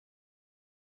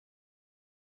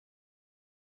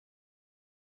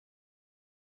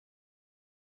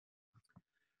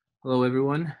Hello,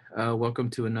 everyone.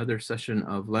 Welcome to another session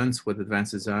of Lens with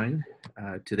Advanced Design.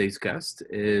 Today's guest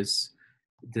is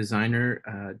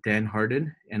designer Dan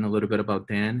Harden, and a little bit about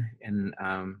Dan.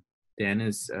 Dan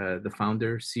is the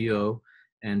founder, CEO,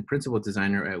 and principal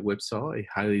designer at Whipsaw, a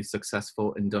highly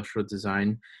successful industrial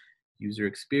design, user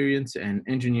experience, and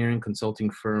engineering consulting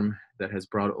firm that has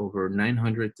brought over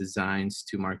 900 designs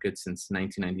to market since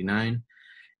 1999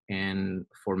 and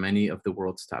for many of the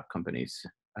world's top companies.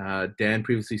 Dan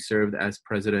previously served as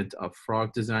president of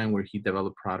Frog Design, where he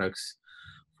developed products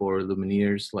for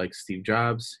luminaries like Steve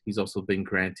Jobs. He's also been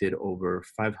granted over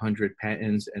 500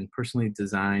 patents and personally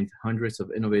designed hundreds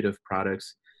of innovative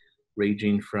products,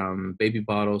 ranging from baby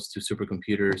bottles to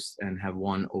supercomputers, and have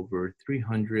won over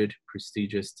 300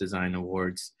 prestigious design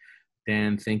awards.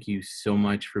 Dan, thank you so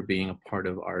much for being a part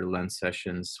of our Lens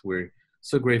sessions. We're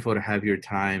so grateful to have your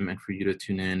time and for you to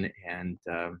tune in and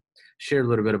share a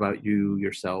little bit about you,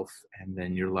 yourself, and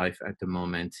then your life at the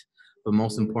moment. But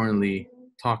most importantly,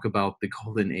 talk about the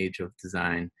golden age of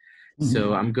design.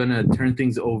 So I'm going to turn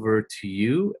things over to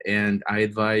you, and I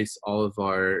advise all of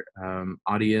our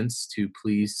audience to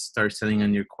please start sending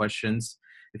in your questions.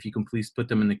 If you can please put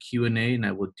them in the Q&A, and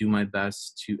I will do my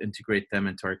best to integrate them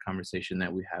into our conversation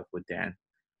that we have with Dan.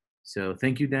 So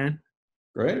thank you, Dan.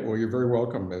 Great. Well, you're very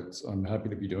welcome. I'm happy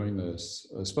to be doing this,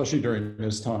 especially during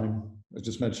this time. I was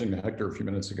just mentioning to Hector a few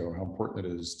minutes ago how important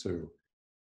it is to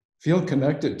feel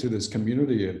connected to this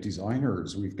community of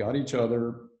designers. We've got each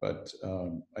other, but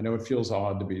I know it feels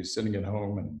odd to be sitting at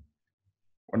home and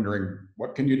wondering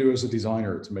what can you do as a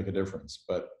designer to make a difference.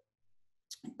 But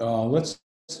let's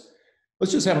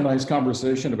just have a nice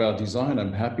conversation about design.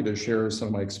 I'm happy to share some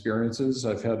of my experiences.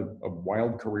 I've had a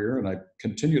wild career, and I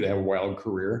continue to have a wild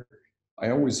career. I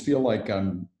always feel like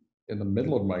I'm in the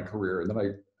middle of my career, and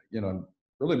then I'm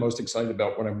really most excited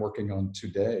about what I'm working on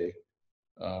today.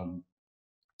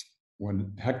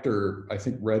 When Hector, I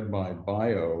think, read my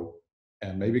bio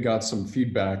and maybe got some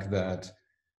feedback that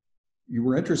you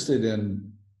were interested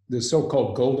in this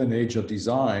so-called golden age of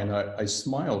design, I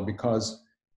smiled because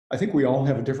I think we all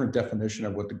have a different definition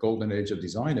of what the golden age of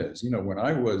design is. You know, when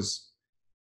I was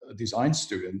a design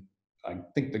student, I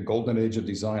think the golden age of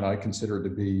design I considered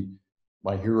to be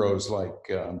my heroes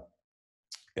like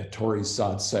Ettore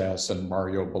Satsas and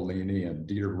Mario Bellini and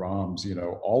Dieter Rams,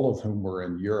 all of whom were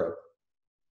in Europe.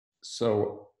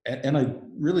 So, and I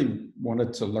really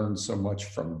wanted to learn so much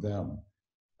from them.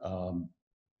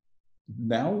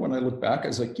 Now, when I look back, I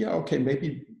was like, yeah, okay,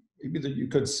 maybe that you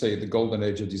could say the golden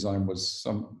age of design was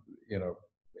some,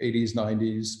 80s,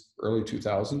 90s, early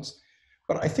 2000s.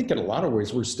 But I think in a lot of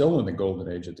ways, we're still in the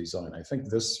golden age of design. I think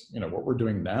this, what we're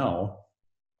doing now,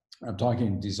 I'm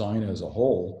talking design as a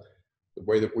whole, the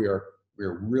way that we're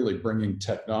really bringing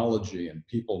technology and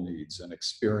people needs and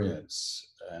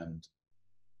experience and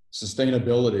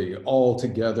sustainability all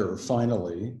together.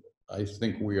 Finally, I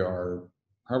think we are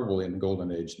probably in the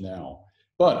golden age now.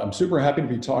 But I'm super happy to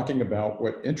be talking about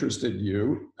what interested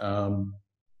you,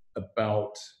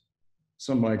 about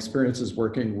some of my experiences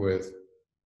working with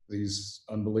these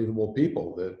unbelievable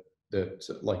people that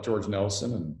like George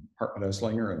Nelson and Hartmut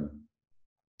Esslinger and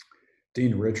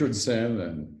Dean Richardson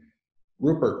and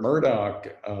Rupert Murdoch,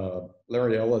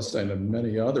 Larry Ellison, and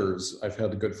many others I've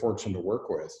had the good fortune to work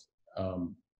with.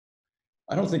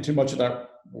 I don't think too much of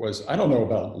that was, I don't know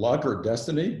about luck or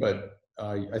destiny, but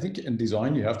I think in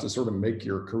design, you have to sort of make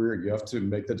your career. You have to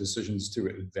make the decisions to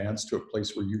advance to a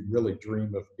place where you really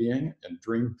dream of being and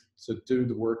dream to do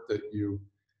the work that you,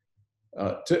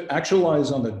 to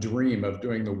actualize on the dream of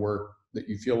doing the work that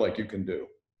you feel like you can do,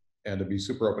 and to be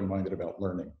super open-minded about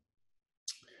learning.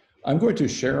 I'm going to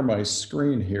share my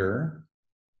screen here.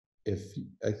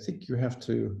 I think you have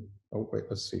to, oh wait,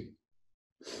 let's see.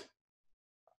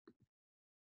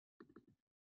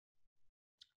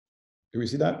 Do we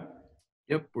see that?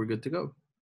 Yep, we're good to go.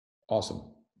 Awesome.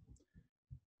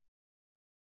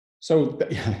 So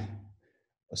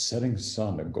a setting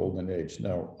sun, a golden age.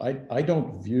 No, I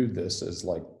don't view this as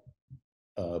like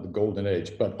the golden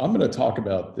age, but I'm going to talk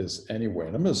about this anyway.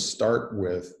 And I'm going to start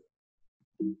with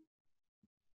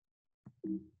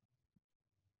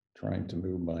trying to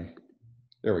move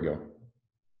there we go.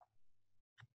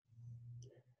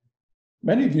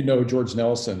 Many of you know George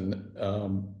Nelson.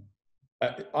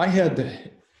 I had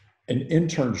an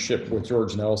internship with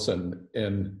George Nelson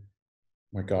in,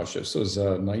 my gosh, this was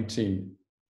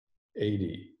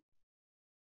 1980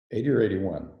 or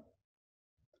 81.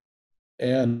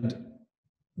 And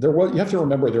you have to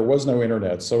remember, there was no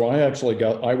internet. So I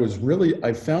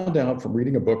found out from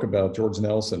reading a book about George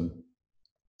Nelson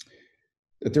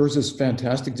that there was this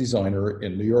fantastic designer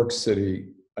in New York City.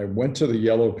 I went to the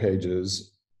Yellow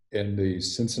Pages in the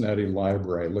Cincinnati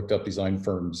library. I looked up design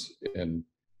firms in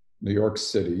New York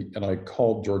City, and I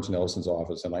called George Nelson's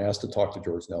office, and I asked to talk to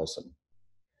George Nelson.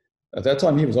 At that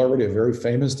time, he was already a very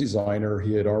famous designer.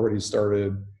 He had already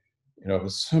started,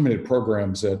 so many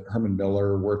programs at Herman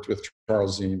Miller, worked with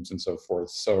Charles Eames and so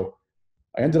forth. So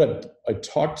I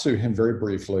talked to him very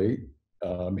briefly.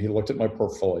 He looked at my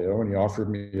portfolio and he offered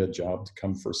me a job to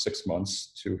come for 6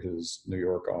 months to his New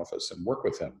York office and work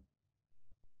with him.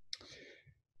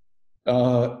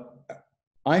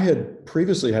 I had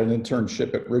previously had an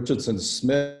internship at Richardson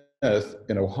Smith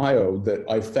in Ohio that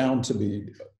I found to be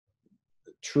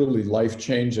truly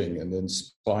life-changing and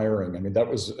inspiring. I mean, that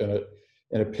was an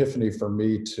epiphany for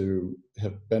me to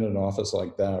have been in an office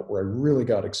like that, where I really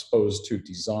got exposed to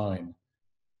design.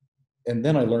 And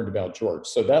then I learned about George.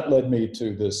 So that led me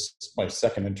to my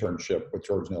second internship with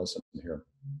George Nelson here.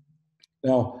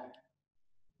 Now,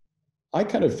 I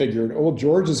kind of figured, oh,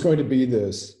 George is going to be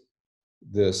this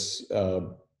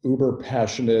uber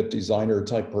passionate designer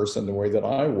type person the way that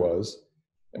I was.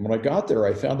 And when I got there,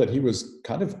 I found that he was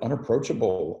kind of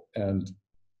unapproachable and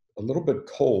a little bit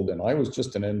cold, and I was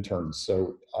just an intern.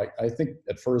 So I think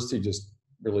at first he just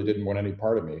really didn't want any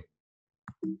part of me.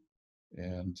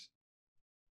 And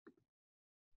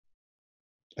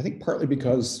I think partly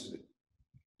because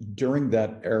during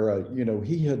that era,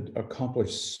 he had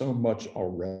accomplished so much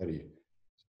already.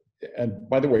 And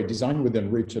by the way, Design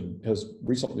Within Reach has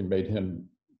recently made him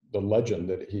the legend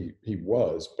that he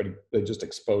was, but they just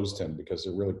exposed him because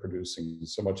they're really producing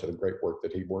so much of the great work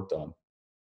that he worked on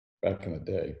back in the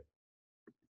day.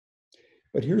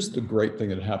 But here's the great thing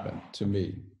that happened to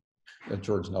me at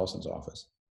George Nelson's office.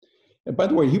 And by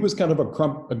the way, he was kind of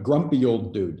a grumpy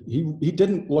old dude. He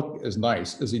didn't look as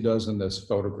nice as he does in this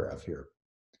photograph here.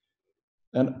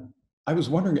 And I was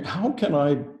wondering, how can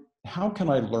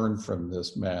I learn from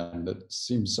this man that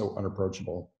seems so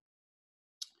unapproachable?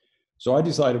 So I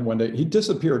decided one day, he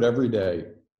disappeared every day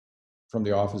from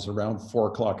the office around 4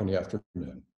 o'clock in the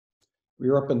afternoon. We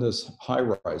were up in this high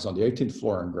rise on the 18th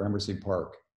floor in Gramercy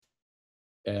Park.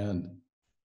 And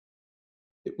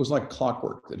it was like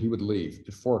clockwork that he would leave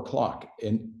at 4 o'clock.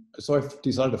 And so I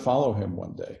decided to follow him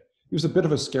one day. He was a bit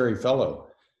of a scary fellow.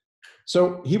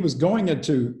 So he was going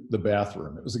into the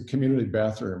bathroom. It was a community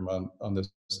bathroom on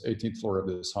this 18th floor of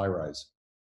this high rise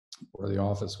where the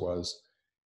office was.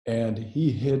 And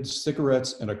he hid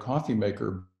cigarettes in a coffee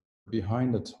maker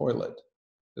behind the toilet,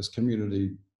 this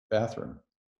community bathroom.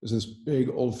 It was this big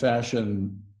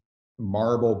old-fashioned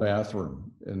marble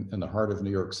bathroom in the heart of New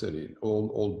York City, an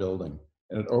old building,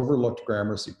 and it overlooked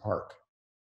Gramercy Park.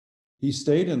 He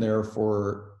stayed in there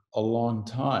for a long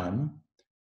time,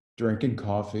 drinking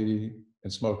coffee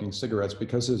and smoking cigarettes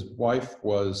because his wife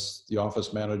was the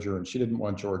office manager and she didn't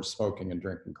want George smoking and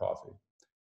drinking coffee.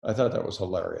 I thought that was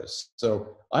hilarious.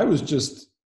 So I was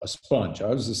just a sponge. I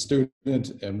was a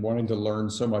student and wanting to learn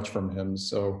so much from him.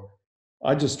 So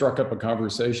I just struck up a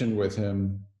conversation with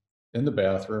him in the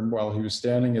bathroom while he was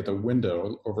standing at the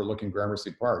window overlooking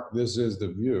Gramercy Park. This is the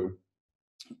view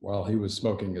while he was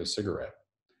smoking a cigarette.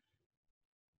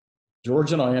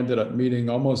 George and I ended up meeting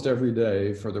almost every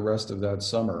day for the rest of that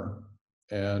summer,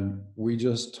 and we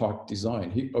just talked design.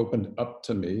 He opened up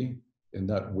to me in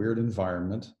that weird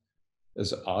environment.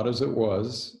 As odd as it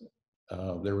was,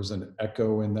 there was an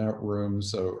echo in that room,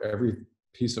 so every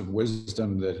piece of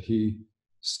wisdom that he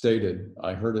stated,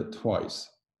 I heard it twice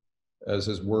as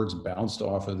his words bounced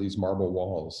off of these marble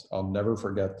walls. I'll never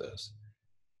forget this.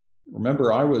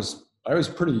 Remember, I was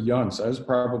pretty young, so I was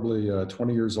probably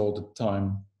 20 years old at the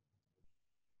time.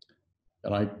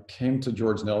 And I came to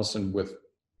George Nelson with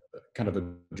kind of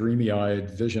a dreamy-eyed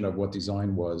vision of what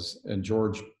design was. And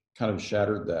George kind of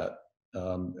shattered that,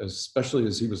 especially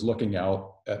as he was looking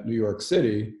out at New York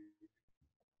City.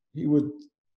 He would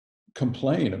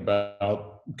complain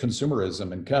about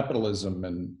consumerism and capitalism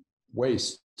and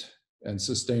waste and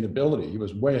sustainability. He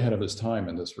was way ahead of his time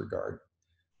in this regard.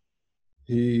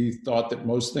 He thought that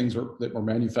most things that were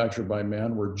manufactured by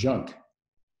man were junk.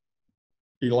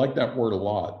 He liked that word a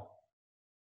lot.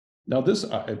 Now this,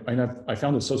 I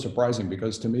found this so surprising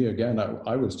because to me, again,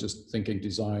 I was just thinking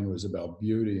design was about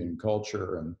beauty and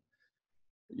culture and,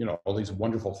 all these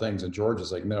wonderful things. And George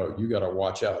is like, no, you got to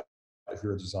watch out. If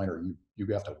you're a designer, you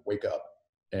have to wake up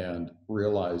and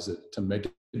realize that to make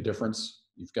a difference,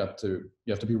 you have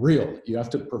to be real. You have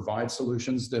to provide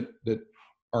solutions that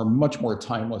are much more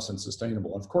timeless and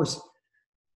sustainable. And of course,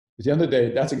 at the end of the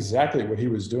day, that's exactly what he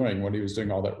was doing when he was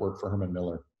doing all that work for Herman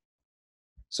Miller.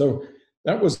 So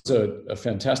that was a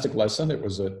fantastic lesson. It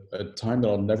was a time that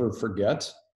I'll never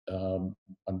forget. I'm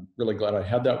really glad I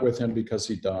had that with him because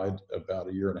he died about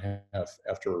a year and a half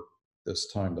after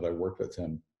this time that I worked with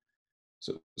him.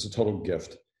 So it's a total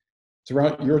gift.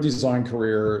 Throughout your design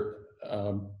career,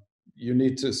 you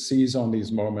need to seize on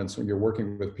these moments when you're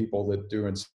working with people that do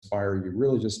inspire you.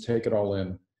 Really just take it all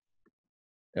in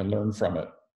and learn from it.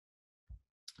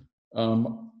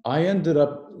 I ended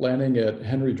up landing at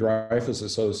Henry Dreyfuss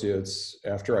Associates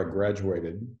after I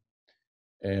graduated.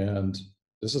 And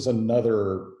this is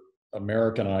another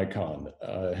American icon.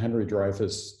 Henry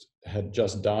Dreyfuss had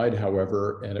just died,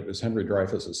 however, and it was Henry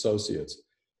Dreyfuss Associates.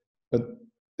 But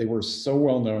they were so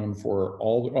well known for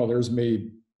all, oh, there's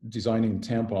me designing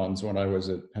tampons when I was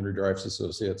at Henry Dreyfuss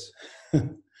Associates,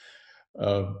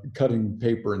 cutting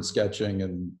paper and sketching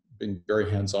and being very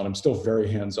hands-on. I'm still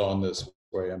very hands-on this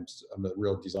way. I'm a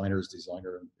real designer's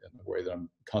designer in the way that I'm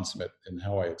consummate in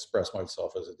how I express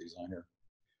myself as a designer.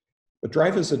 But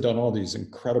Dreyfuss had done all these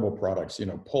incredible products, you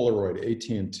know, Polaroid,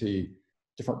 AT&T,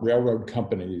 different railroad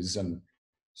companies, and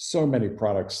so many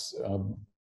products.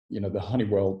 You know, the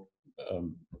Honeywell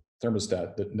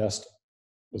thermostat that Nest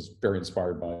was very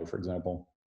inspired by, for example.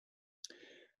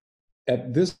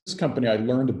 At this company, I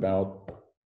learned about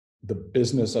the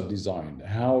business of design,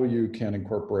 how you can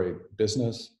incorporate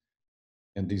business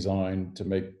and design to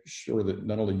make sure that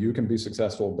not only you can be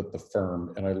successful, but the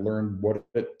firm. And I learned what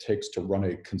it takes to run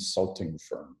a consulting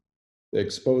firm. They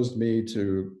exposed me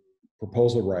to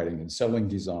proposal writing and selling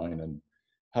design and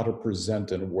how to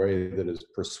present in a way that is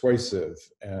persuasive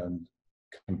and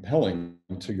compelling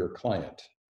to your client.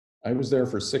 I was there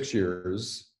for 6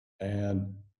 years,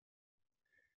 and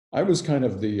I was kind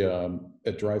of the,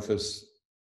 at Dreyfuss,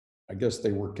 I guess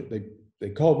they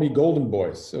called me Golden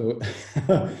Boy. So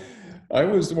I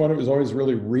was the one who was always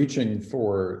really reaching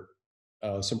for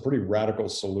some pretty radical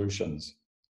solutions,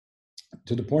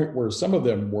 to the point where some of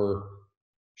them were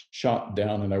shot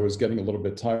down, and I was getting a little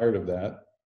bit tired of that.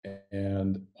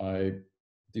 And I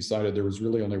decided there was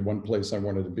really only one place I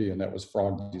wanted to be, and that was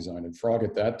Frog Design. And Frog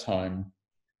at that time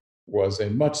was a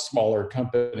much smaller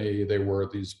company. They were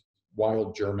these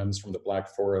wild Germans from the Black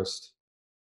Forest.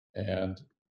 And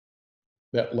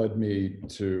that led me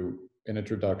to an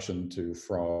introduction to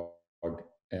Frog.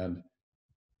 And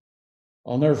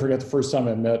I'll never forget the first time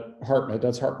I met Hartmut.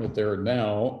 That's Hartmut there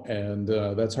now. And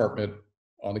that's Hartmut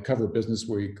on the cover of Business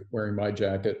Week wearing my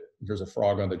jacket. There's a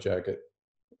frog on the jacket.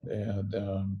 And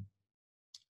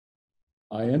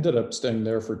I ended up staying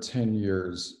there for 10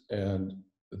 years. And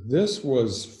this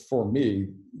was, for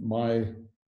me, my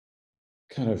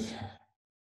kind of,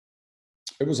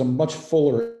 it was a much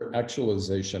fuller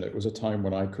actualization. It was a time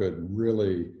when I could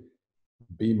really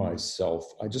be myself.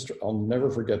 I'll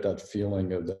never forget that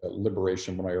feeling of that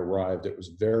liberation when I arrived. It was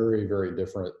very, very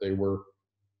different. They were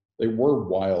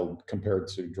wild compared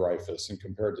to Dreyfuss and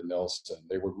compared to Nelson.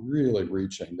 They were really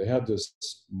reaching. They had this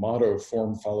motto,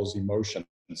 form follows emotion.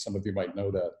 And some of you might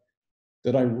know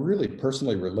that I really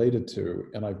personally related to.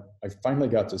 And I finally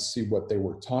got to see what they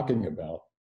were talking about.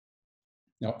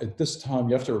 Now, at this time,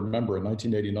 you have to remember in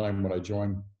 1989, when I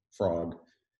joined Frog,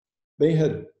 they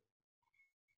had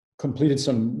completed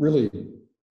some really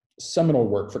seminal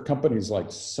work for companies like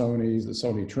Sony, the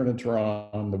Sony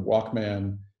Trinitron, the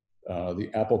Walkman. The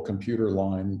Apple computer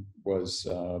line was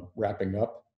wrapping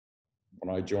up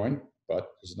when I joined, but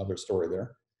there's another story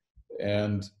there.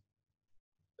 And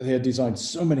they had designed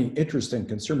so many interesting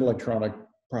consumer electronic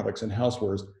products and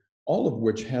housewares, all of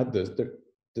which had this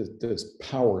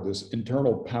power, this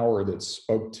internal power that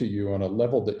spoke to you on a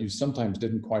level that you sometimes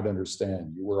didn't quite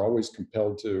understand. You were always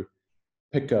compelled to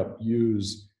pick up,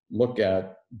 use, look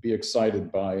at, be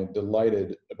excited by, and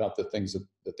delighted about the things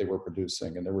that they were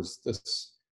producing. And there was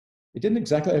this, it didn't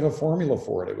exactly have a formula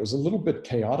for it. It was a little bit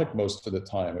chaotic most of the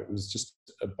time. It was just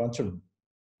a bunch of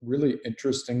really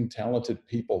interesting, talented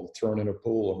people thrown in a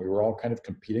pool, and we were all kind of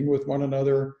competing with one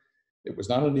another. It was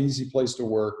not an easy place to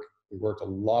work. We worked a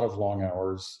lot of long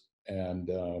hours, and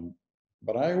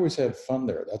but I always had fun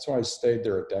there. That's why I stayed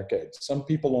there a decade. Some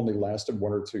people only lasted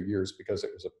 1 or 2 years because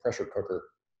it was a pressure cooker.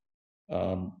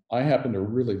 I happen to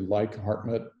really like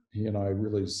Hartmut. He and I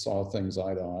really saw things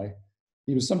eye to eye.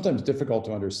 He was sometimes difficult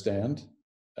to understand.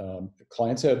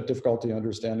 Clients had difficulty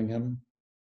understanding him,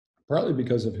 partly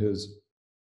because of his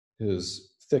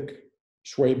thick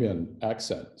Schwabian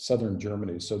accent, Southern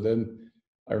Germany. So then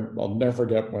I'll never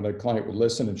forget when a client would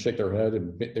listen and shake their head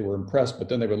and they were impressed, but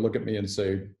then they would look at me and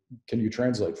say, "Can you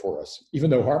translate for us?" Even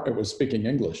though Hartmut was speaking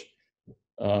English.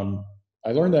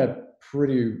 I learned that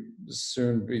pretty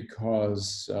soon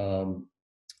because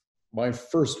my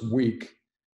first week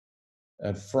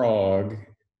at Frog,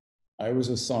 I was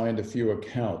assigned a few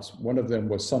accounts. One of them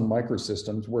was Sun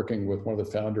Microsystems, working with one of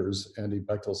the founders, Andy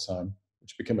Bechtolsheim,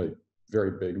 which became a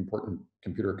very big, important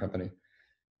computer company.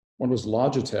 One was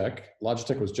Logitech.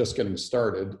 Logitech was just getting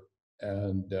started.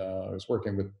 and I was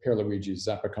working with Pierluigi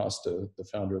Zappacosta, the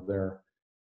founder there.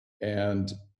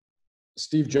 And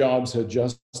Steve Jobs had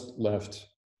just left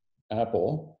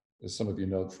Apple, as some of you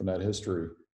know from that history,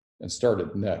 and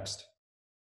started Next.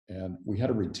 And we had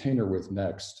a retainer with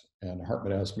Next, and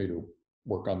Hartman asked me to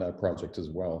work on that project as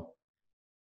well.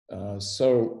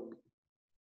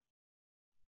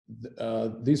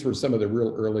 These were some of the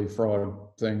real early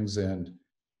Frog things, and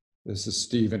this is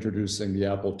Steve introducing the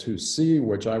Apple IIc,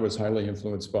 which I was highly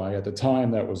influenced by. At the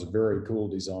time, that was a very cool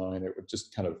design. It would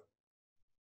just kind of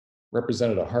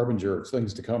represented a harbinger of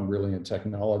things to come, really, in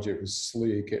technology. It was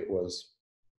sleek, it was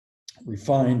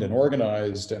refined and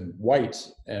organized and white,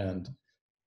 and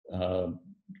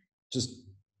just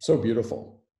so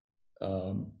beautiful.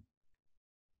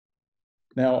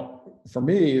 Now, for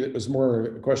me, it was more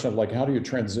a question of like, how do you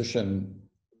transition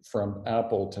from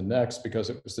Apple to Next, because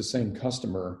it was the same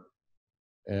customer.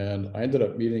 And I ended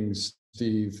up meeting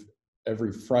Steve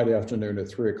every Friday afternoon at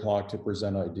 3 o'clock to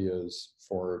present ideas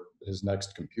for his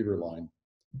next computer line.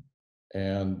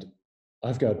 And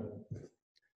I've got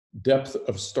depth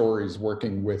of stories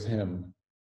working with him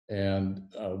and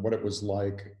what it was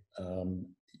like.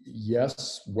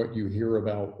 Yes, what you hear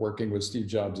about working with Steve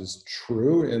Jobs is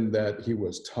true in that he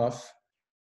was tough.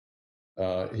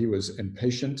 He was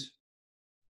impatient.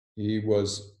 He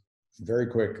was very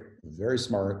quick, very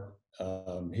smart.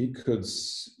 He could,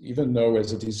 even though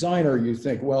as a designer, you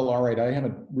think, well, all right, I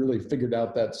haven't really figured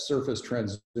out that surface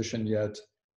transition yet,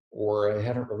 or I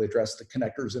haven't really addressed the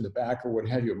connectors in the back or what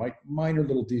have you, minor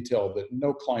little detail that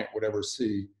no client would ever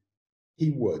see,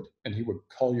 he would, and he would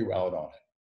call you out on it.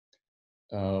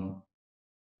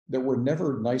 There were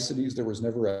never niceties. There was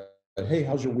never a hey,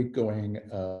 how's your week going?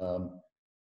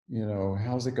 You know,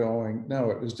 how's it going? No,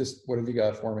 it was just, what have you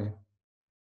got for me?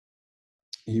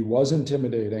 He was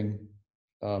intimidating.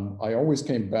 I always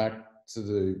came back to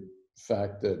the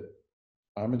fact that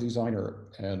I'm a designer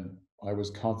and I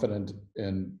was confident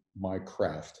in my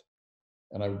craft.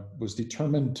 And I was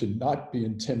determined to not be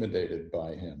intimidated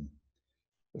by him.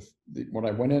 When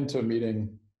I went into a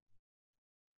meeting,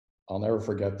 I'll never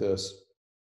forget this,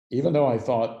 even though I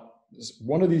thought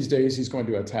one of these days he's going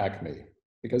to attack me,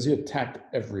 because he attacked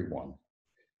everyone.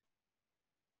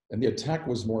 And the attack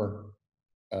was more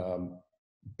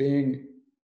being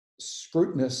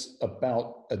scrutinous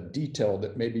about a detail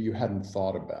that maybe you hadn't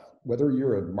thought about. Whether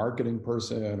you're a marketing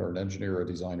person or an engineer or a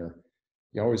designer,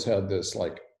 you always had this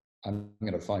like, I'm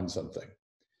going to find something.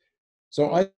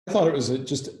 So I thought it was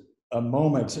just a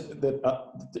moment that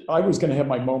I was going to have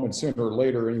my moment sooner or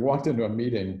later. And he walked into a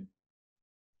meeting.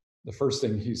 The first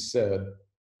thing he said,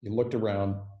 he looked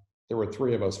around. There were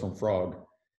 3 of us from Frog.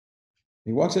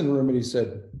 He walks in the room and he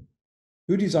said,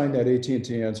 "Who designed that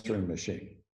AT&T answering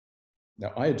machine?"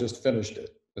 Now, I had just finished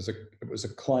it. It was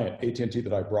a client, AT&T,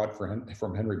 that I brought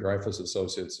from Henry Dreyfuss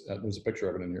Associates. There's a picture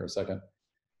of it in here a second.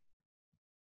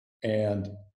 And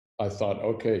I thought,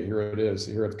 okay, here it is.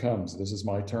 Here it comes. This is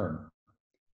my turn.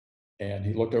 And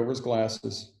he looked over his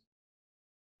glasses.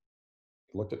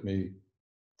 He looked at me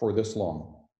for this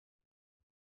long.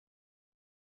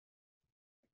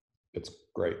 It's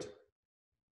great.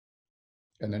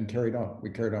 And then carried on. We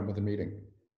carried on with the meeting.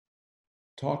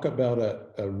 Talk about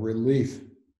a relief.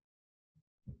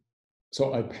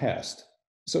 So I passed.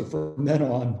 So from then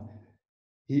on,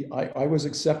 I was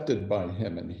accepted by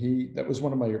him, and that was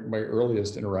one of my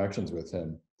earliest interactions with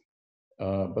him.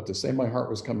 But to say my heart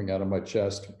was coming out of my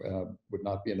chest would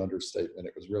not be an understatement.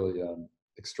 It was really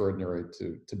extraordinary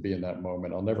to be in that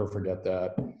moment. I'll never forget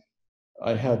that.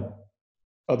 I had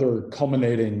other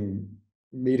culminating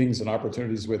meetings and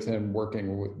opportunities with him,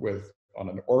 working with on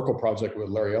an Oracle project with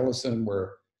Larry Ellison,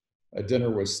 where a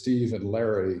dinner with Steve and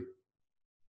Larry,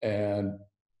 and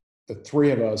the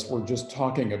 3 of us were just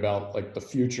talking about like the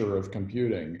future of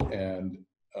computing, and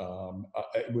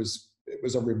it was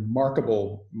a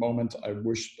remarkable moment. I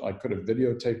wish I could have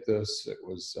videotaped this. It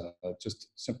was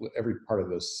just simply every part of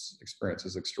this experience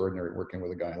is extraordinary, working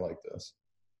with a guy like this.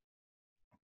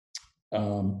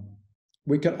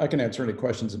 I can answer any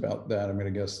questions about that. I'm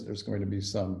going to guess there's going to be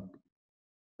some.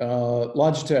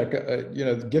 Logitech, you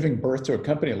know, giving birth to a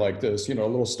company like this, you know, a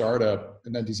little startup,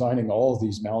 and then designing all of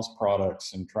these mouse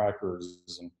products and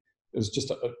trackers, and it was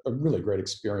just a really great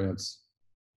experience.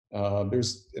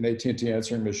 There's an AT&T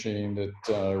answering machine that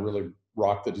really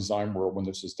rocked the design world when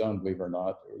this was done, believe it or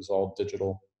not. It was all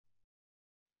digital.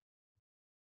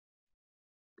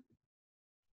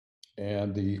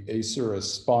 And the Acer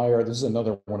Aspire, this is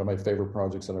another one of my favorite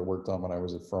projects that I worked on when I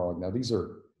was at Frog. Now these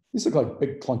look like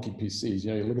big clunky PCs.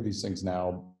 You know, you look at these things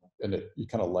now and you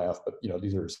kind of laugh, but you know,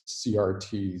 these are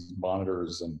CRT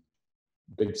monitors, and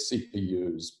big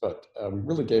CPUs, but we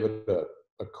really gave it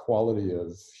a quality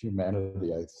of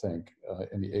humanity, I think,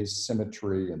 in the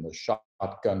asymmetry and the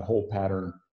shotgun hole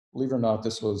pattern. Believe it or not,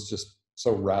 this was just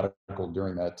so radical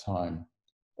during that time.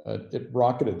 It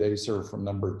rocketed Acer from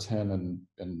number 10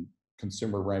 in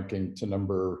consumer ranking to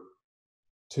number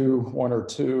one or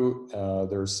two.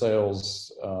 Their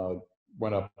sales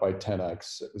went up by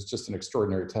 10x. It was just an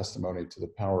extraordinary testimony to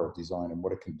the power of design and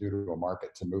what it can do to a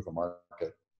market, to move a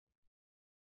market.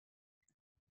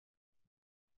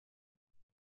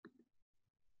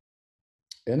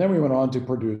 And then we went on to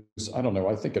produce, I don't know,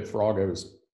 I think at Frog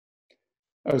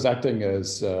I was acting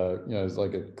as, as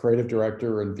like a creative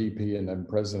director and VP and then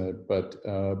president, but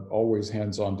always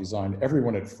hands-on design.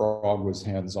 Everyone at Frog was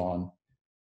hands-on.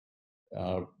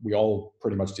 We all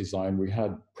pretty much designed. We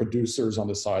had producers on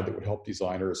the side that would help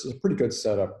designers. It's a pretty good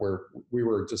setup where we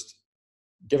were just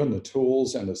given the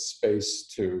tools and the space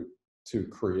to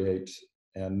create,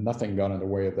 and nothing got in the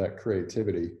way of that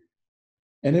creativity.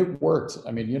 And it worked.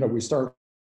 I mean,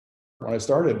 when I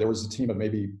started, there was a team of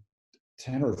maybe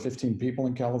 10 or 15 people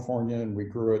in California, and we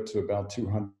grew it to about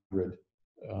 200.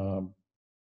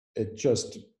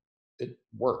 It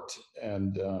worked.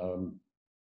 And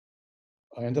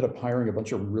I ended up hiring a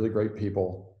bunch of really great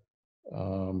people,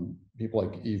 people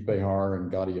like Yves Behar and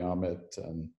Gadi Amit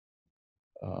and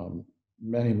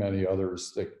many, many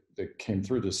others that came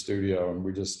through the studio. And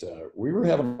we were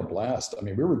having a blast. I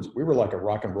mean, we were like a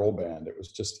rock and roll band. It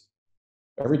was just,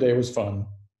 every day was fun.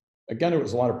 Again, it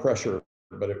was a lot of pressure,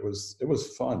 but it was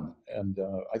fun. And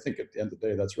I think at the end of the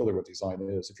day, that's really what design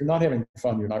is. If you're not having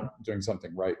fun, you're not doing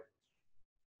something right.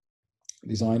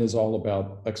 Design is all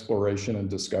about exploration and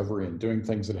discovery and doing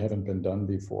things that haven't been done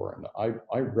before. And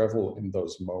I revel in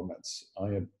those moments.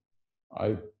 I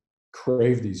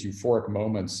crave these euphoric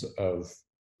moments of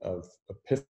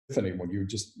epiphany when you're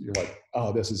like,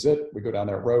 oh, this is it. We go down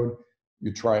that road,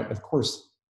 you try it. Of course,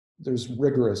 there's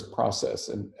rigorous process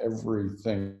in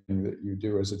everything that you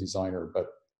do as a designer, but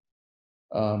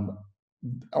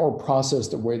our process,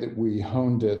 the way that we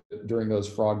honed it during those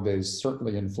Frog days,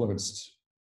 certainly influenced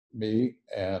me.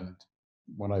 And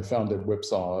when I founded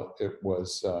Whipsaw, it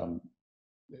was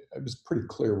pretty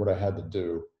clear what I had to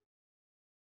do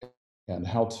and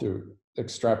how to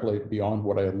extrapolate beyond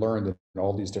what I had learned in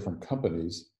all these different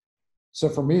companies. So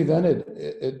for me, then at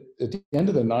the end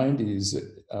of the 90s,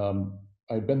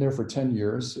 I'd been there for 10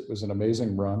 years. It was an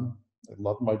amazing run. I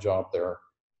loved my job there.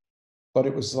 But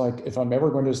it was like, if I'm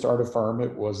ever going to start a firm,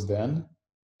 it was then.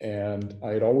 And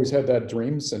I had always had that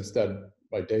dream since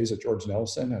my days at George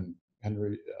Nelson and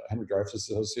Henry Dreyfuss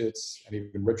Associates, and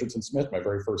even Richardson Smith, my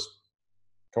very first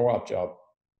co-op job.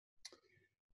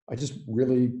 I just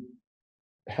really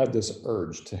had this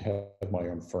urge to have my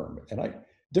own firm. And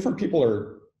different people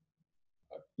are,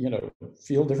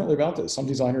 feel differently about this. Some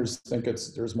designers think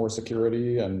there's more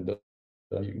security and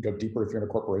you can go deeper if you're in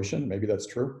a corporation. Maybe that's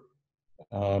true.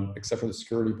 Except for the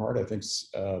security part, I think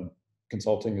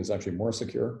consulting is actually more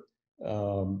secure.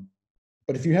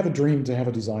 But if you have a dream to have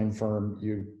a design firm,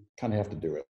 you kind of have to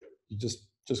do it. You just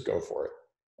go for it.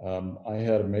 I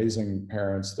had amazing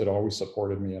parents that always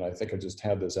supported me, and I think I just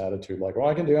had this attitude like, well,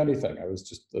 I can do anything. I was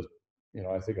just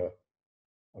I think a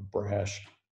brash,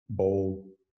 bold,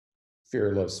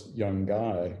 fearless young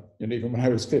guy, and even when I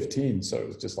was 15. So it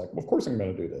was just like, well, of course I'm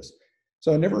going to do this.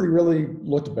 So I never really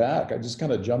looked back. I just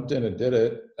kind of jumped in and did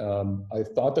it. I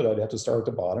thought that I'd have to start at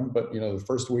the bottom, but the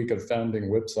first week of founding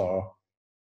Whipsaw,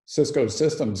 Cisco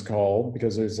Systems called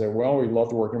because they said, well, we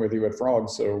loved working with you at Frog,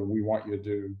 so we want you to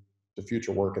do the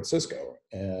future work at Cisco.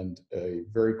 And a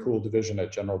very cool division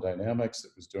at General Dynamics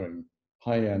that was doing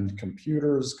high-end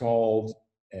computers called,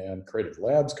 and creative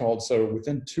labs called. So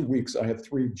within 2 weeks, I had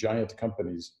 3 giant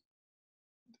companies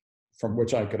from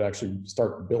which I could actually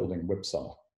start building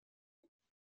Whipsaw.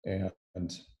 And I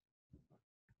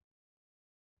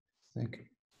think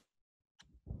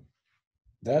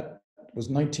that was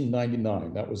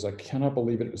 1999. That was, I cannot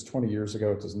believe it was 20 years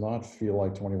ago. It does not feel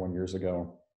like 21 years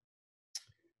ago.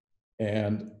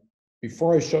 And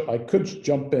before I could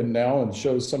jump in now and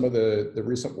show some of the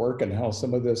recent work and how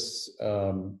some of this,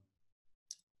 the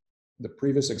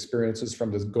previous experiences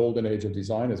from this golden age of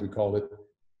design, as we called it,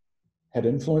 had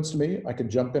influenced me. I could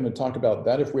jump in and talk about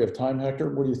that if we have time, Hector.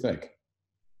 What do you think?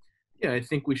 Yeah, I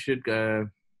think we should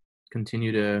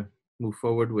continue to move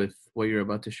forward with what you're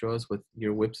about to show us with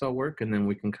your Whipsaw work, and then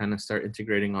we can kind of start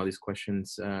integrating all these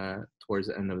questions towards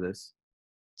the end of this.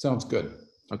 Sounds good.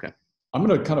 Okay. I'm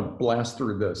going to kind of blast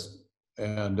through this,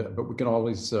 but we can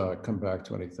always come back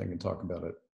to anything and talk about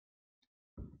it.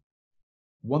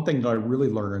 One thing that I really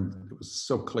learned, it was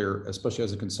so clear, especially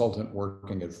as a consultant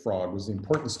working at Frog, was the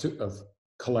importance of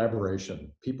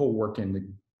collaboration, people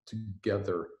working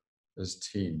together as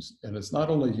teams. And it's not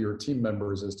only your team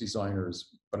members as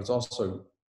designers, but it's also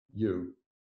you,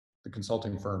 the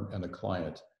consulting firm, and the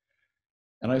client.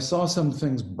 And I saw some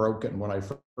things broken when I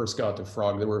first got to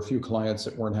Frog. There were a few clients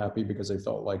that weren't happy because they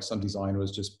felt like some design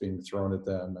was just being thrown at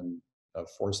them and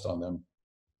forced on them.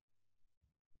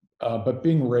 But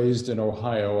being raised in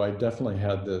Ohio, I definitely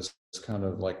had this kind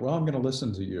of like, well, I'm going to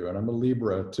listen to you. And I'm a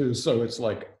Libra too. So it's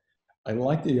like, I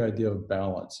like the idea of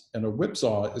balance. And a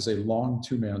whipsaw is a long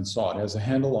two-man saw. It has a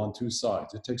handle on two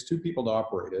sides. It takes two people to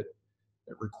operate it.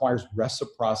 It requires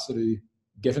reciprocity,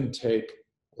 give and take,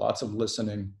 lots of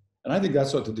listening. And I think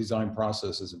that's what the design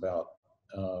process is about.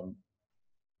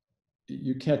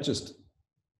 You can't just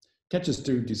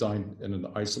do design in an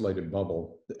isolated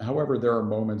bubble. However, there are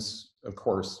moments, of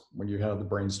course, when you have the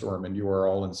brainstorm and you are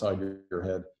all inside your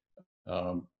head.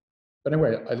 But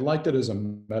anyway, I liked it as a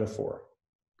metaphor.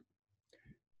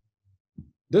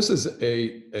 This is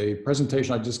a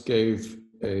presentation I just gave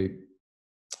a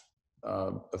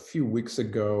few weeks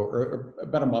ago, or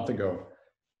about a month ago.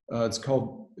 It's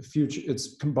called Future. It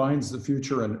combines the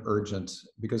future and urgent,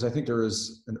 because I think there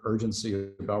is an urgency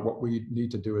about what we need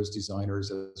to do as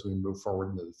designers as we move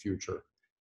forward into the future.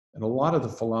 And a lot of the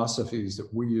philosophies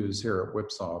that we use here at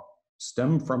Whipsaw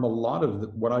stem from a lot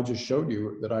of what I just showed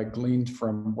you that I gleaned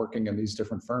from working in these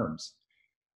different firms.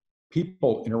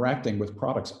 People interacting with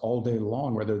products all day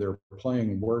long, whether they're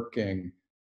playing, working,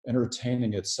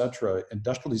 entertaining, etc.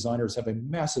 Industrial designers have a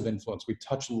massive influence. We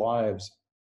touch lives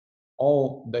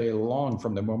all day long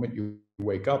from the moment you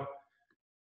wake up.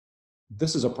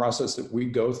 This is a process that we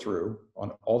go through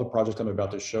on all the projects I'm about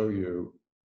to show you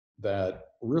that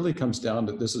really comes down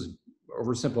to, this is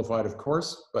oversimplified, of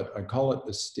course, but I call it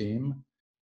the STEAM.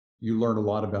 You learn a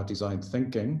lot about design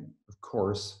thinking, of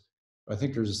course. I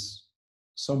think there's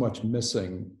so much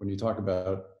missing when you talk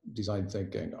about design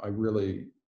thinking. I really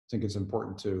think it's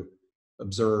important to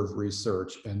observe,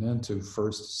 research, and then to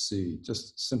first see,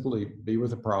 just simply be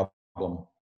with a problem,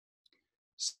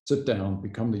 sit down,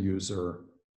 become the user,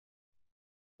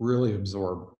 really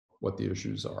absorb what the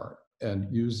issues are,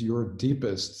 and use your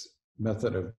deepest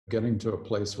method of getting to a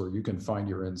place where you can find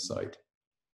your insight.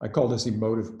 I call this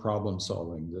emotive problem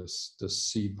solving, this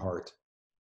C part.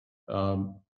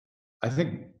 I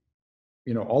think,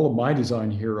 all of my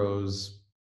design heroes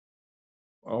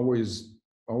always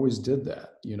did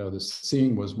that. The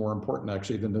seeing was more important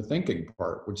actually than the thinking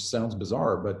part, which sounds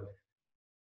bizarre, but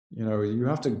you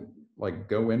have to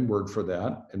go inward for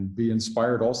that and be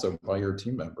inspired also by your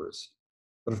team members.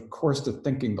 But of course, the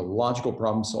thinking, the logical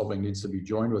problem solving needs to be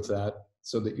joined with that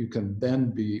so that you can then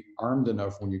be armed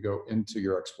enough when you go into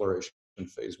your exploration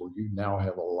phase where you now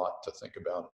have a lot to think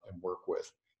about and work with.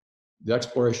 The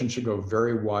exploration should go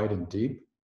very wide and deep.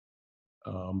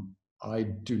 I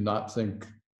do not think,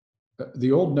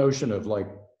 the old notion of a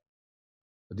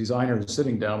designer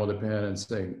sitting down with a pen and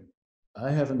saying, I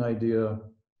have an idea,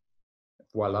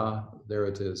 voila, there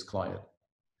it is, client.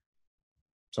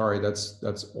 Sorry,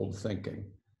 that's old thinking.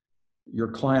 Your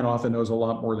client often knows a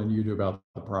lot more than you do about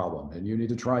the problem, and you need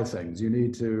to try things. You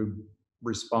need to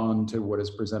respond to what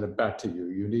is presented back to you.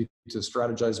 You need to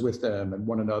strategize with them and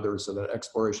one another, so that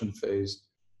exploration phase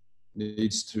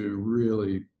needs to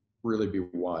really, really be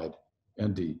wide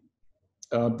and deep.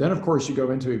 Then, of course, you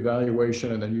go into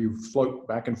evaluation, and then you float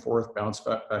back and forth, bounce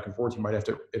back and forth. You might have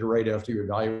to iterate after you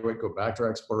evaluate, go back to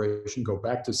exploration, go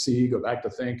back to see, go back to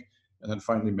think, and then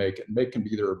finally make it. Make can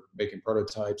be either making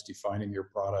prototypes, defining your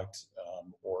product,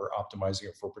 or optimizing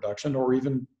it for production, or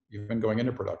even going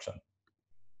into production.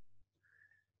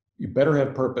 You better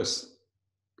have purpose.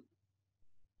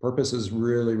 Purpose is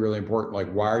really, really important.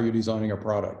 Like, why are you designing a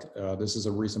product? This is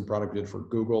a recent product we did for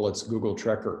Google. It's Google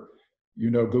Trekker.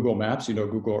 Google Maps,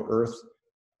 Google Earth,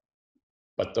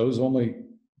 but those only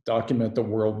document the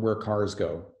world where cars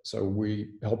go. So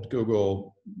we helped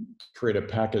Google create a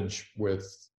package with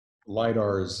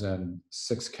LiDARs and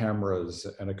 6 cameras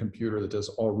and a computer that does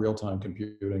all real-time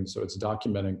computing. So it's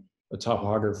documenting the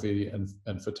topography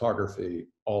and photography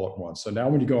all at once. So now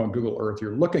when you go on Google Earth,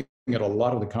 you're looking at a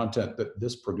lot of the content that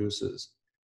this produces.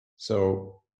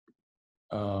 So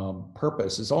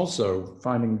purpose is also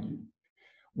finding,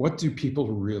 what do people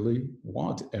really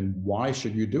want, and why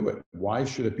should you do it? Why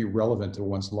should it be relevant to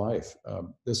one's life?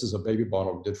 This is a baby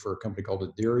bottle we did for a company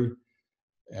called Adiri,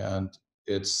 and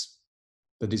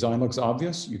the design looks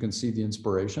obvious. You can see the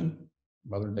inspiration,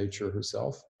 Mother Nature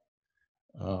herself.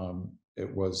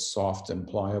 It was soft and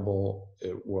pliable.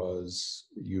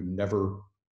 You never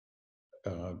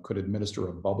could administer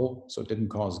a bubble, so it didn't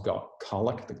cause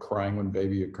colic, the crying when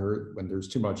baby occurred, when there's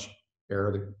too much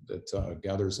air that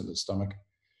gathers in the stomach.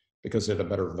 because it had a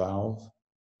better valve.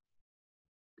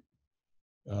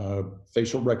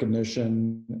 Facial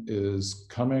recognition is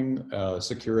coming.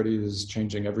 Security is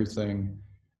changing everything.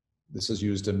 This is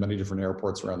used in many different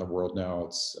airports around the world now.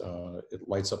 It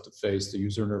lights up the face. The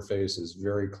user interface is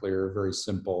very clear, very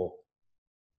simple,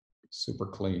 super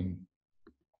clean.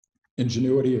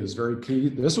 Ingenuity is very key.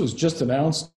 This was just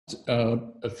announced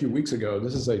a few weeks ago.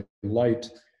 This is a light.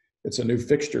 It's a new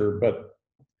fixture, but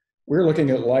we're looking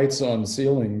at lights on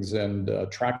ceilings and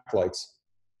track lights,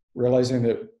 realizing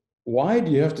that why do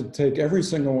you have to take every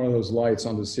single one of those lights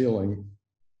on the ceiling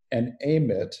and aim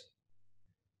it?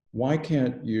 Why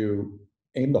can't you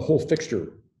aim the whole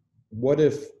fixture? What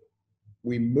if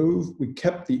we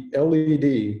kept the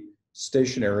LED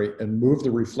stationary and moved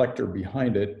the reflector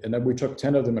behind it, and then we took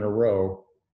 10 of them in a row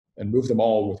and moved them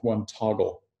all with one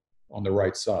toggle on the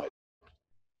right side?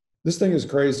 This thing is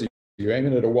crazy. You aim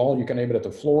it at a wall, you can aim it at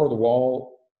the floor, the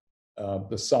wall,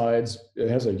 the sides. It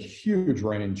has a huge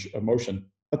range of motion,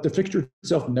 but the fixture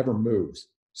itself never moves.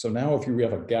 So now if you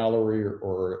have a gallery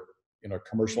or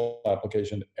commercial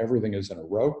application, everything is in a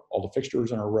row, all the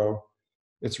fixtures in a row.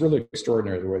 It's really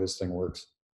extraordinary the way this thing works.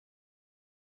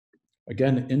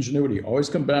 Again, ingenuity. Always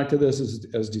come back to this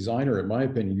as designer, in my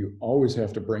opinion, you always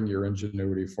have to bring your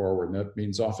ingenuity forward, and that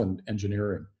means often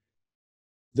engineering.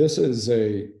 This is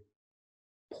a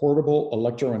portable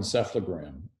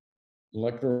electroencephalogram.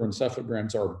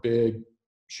 Electroencephalograms are big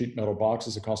sheet metal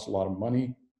boxes that cost a lot of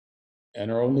money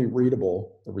and are only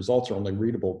readable, the results are only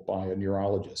readable by a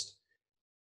neurologist.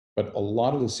 But a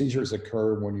lot of the seizures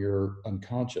occur when you're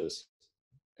unconscious.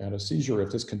 And a seizure,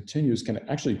 if this continues, can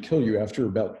actually kill you after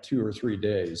about 2 or 3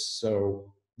 days.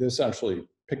 So this actually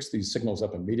picks these signals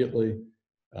up immediately.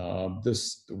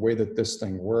 The way that this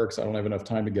thing works, I don't have enough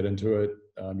time to get into it.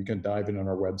 You can dive in on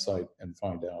our website and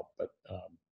find out. But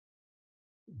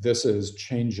this is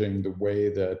changing the way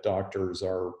that doctors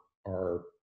are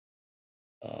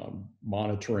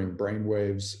monitoring brain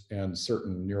waves and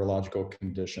certain neurological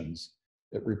conditions.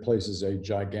 It replaces a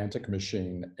gigantic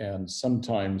machine, and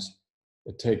sometimes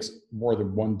it takes more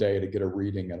than 1 day to get a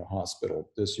reading in a hospital.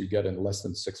 This you get in less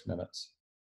than 6 minutes.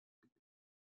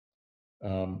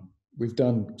 We've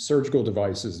done surgical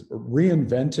devices,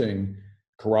 reinventing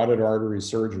carotid artery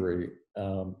surgery.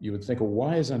 You would think, well,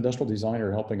 why is an industrial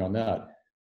designer helping on that?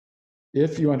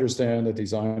 If you understand that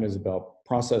design is about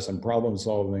process and problem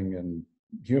solving and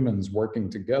humans working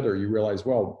together, you realize,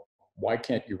 well, why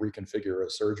can't you reconfigure a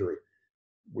surgery?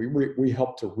 We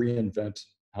help to reinvent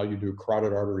how you do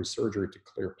carotid artery surgery to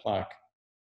clear plaque,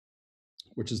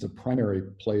 which is the primary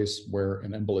place where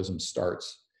an embolism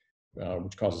starts,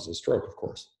 which causes a stroke, of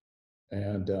course.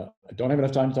 And I don't have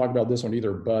enough time to talk about this one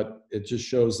either, but it just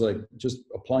shows, like, just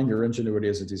applying your ingenuity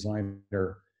as a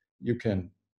designer, you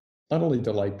can not only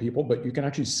delight people, but you can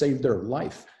actually save their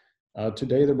life.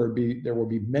 Today, there will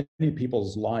be many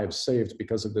people's lives saved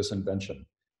because of this invention.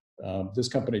 This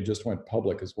company just went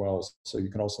public as well, so you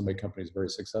can also make companies very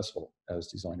successful as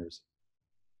designers.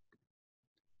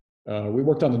 We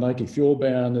worked on the Nike Fuel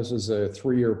Band. This is a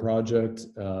 3-year project.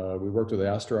 We worked with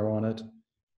Astro on it.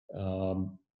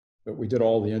 But we did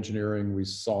all the engineering. We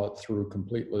saw it through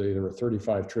completely. There were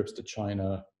 35 trips to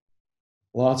China,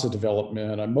 lots of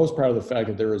development. I'm most proud of the fact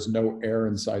that there is no air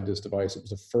inside this device. It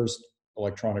was the first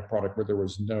electronic product where there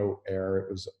was no air. It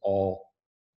was all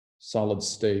solid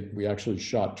state. We actually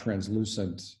shot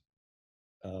translucent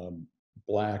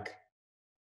black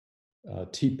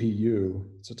TPU.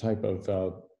 It's a type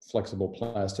of flexible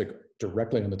plastic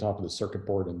directly on the top of the circuit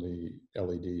board and the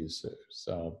LEDs.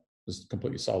 So it's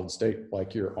completely solid state,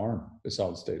 like your arm is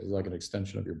solid state. It's like an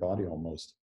extension of your body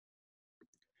almost.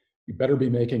 You better be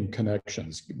making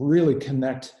connections. Really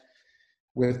connect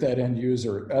with that end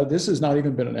user. This has not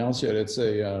even been announced yet. It's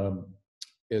a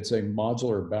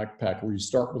modular backpack where you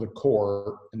start with a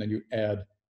core and then you add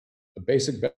a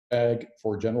basic bag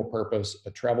for general purpose,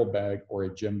 a travel bag, or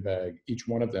a gym bag. Each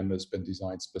one of them has been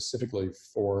designed specifically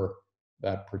for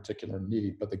that particular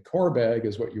need. But the core bag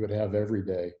is what you would have every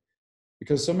day.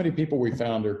 Because so many people we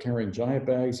found are carrying giant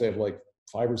bags. They have like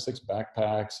 5 or 6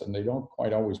 backpacks and they don't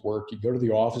quite always work. You go to the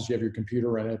office, you have your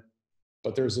computer in it,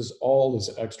 but there's all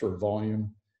this extra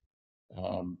volume.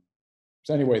 So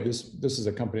anyway, this is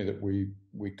a company that we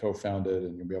co-founded,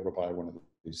 and you'll be able to buy one of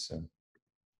these soon.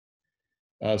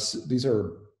 These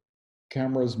are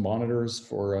cameras, monitors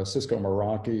for Cisco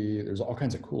Meraki. There's all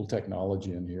kinds of cool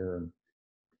technology in here. And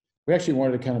we actually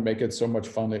wanted to kind of make it so much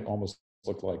fun it almost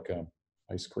looked like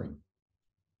ice cream.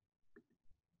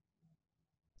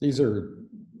 These are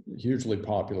hugely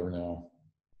popular now,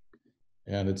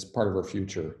 and it's part of our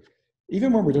future.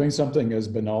 Even when we're doing something as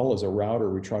banal as a router,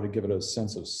 we try to give it a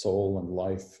sense of soul and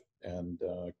life. and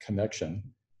connection.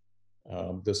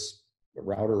 This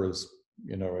router is,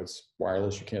 it's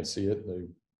wireless. You can't see it.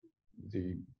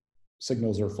 The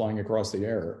signals are flying across the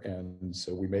air. And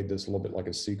so we made this a little bit like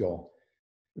a seagull.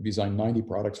 We designed 90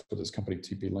 products for this company,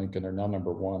 TP-Link, and they're now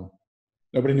 #1.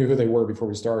 Nobody knew who they were before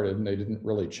we started, and they didn't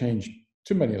really change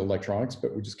too many electronics,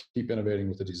 but we just keep innovating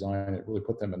with the design. It really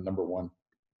put them in #1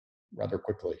 rather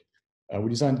quickly. We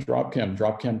designed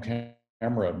dropcam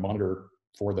camera monitor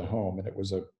for the home, and it was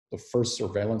the first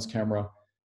surveillance camera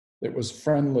that was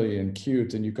friendly and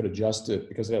cute, and you could adjust it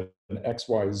because it had an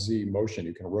XYZ motion.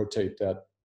 You can rotate that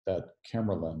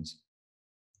camera lens.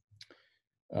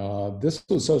 This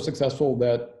was so successful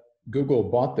that Google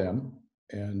bought them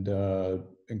and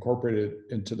incorporated it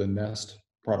into the Nest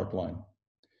product line.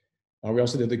 We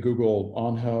also did the Google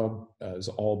On Hub as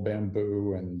all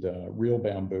bamboo and real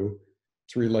bamboo,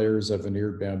 3 layers of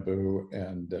veneered bamboo,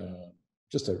 and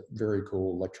just a very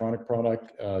cool electronic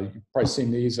product. You've probably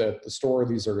seen these at the store.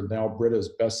 These are now Brita's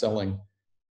best-selling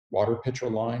water pitcher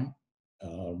line.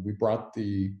 We brought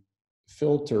the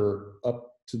filter up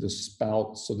to the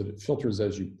spout so that it filters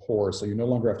as you pour. So you no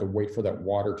longer have to wait for that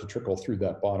water to trickle through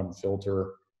that bottom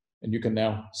filter, and you can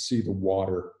now see the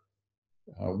water.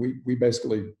 We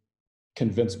basically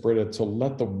convinced Brita to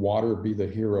let the water be the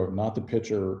hero, not the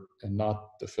pitcher and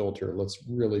not the filter. Let's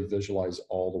really visualize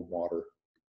all the water.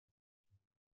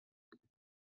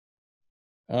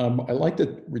 I like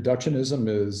that reductionism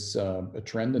is a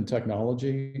trend in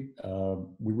technology.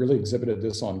 We really exhibited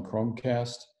this on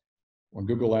Chromecast when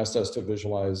Google asked us to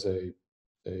visualize and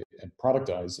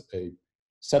productize a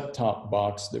set-top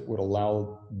box that would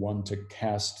allow one to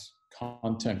cast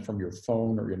content from your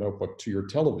phone or your notebook to your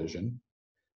television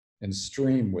and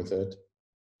stream with it.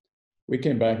 We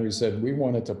came back and we said we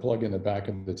wanted to plug in the back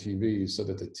of the TV so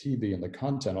that the TV and the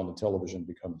content on the television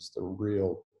becomes the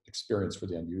real experience for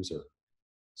the end user.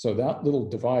 So that little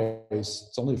device,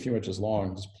 it's only a few inches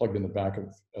long, just plugged in the back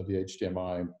of the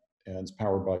HDMI, and it's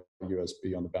powered by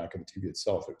USB on the back of the TV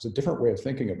itself. It was a different way of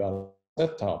thinking about a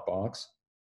set-top box.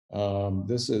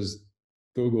 This is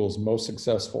Google's most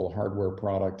successful hardware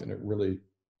product, and it really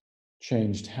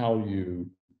changed how you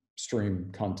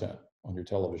stream content on your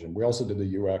television. We also did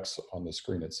the UX on the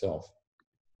screen itself.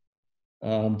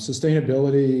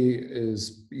 Sustainability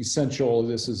is essential.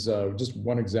 This is just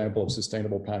one example of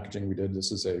sustainable packaging we did.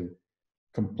 This is a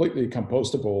completely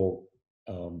compostable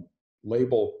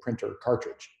label printer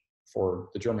cartridge for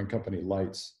the German company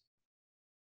Lights.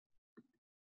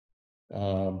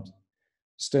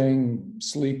 Staying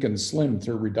sleek and slim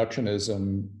through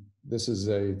reductionism. This is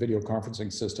a video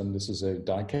conferencing system. This is a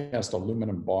die-cast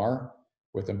aluminum bar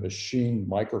with a machine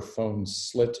microphone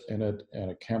slit in it and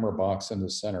a camera box in the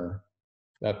center.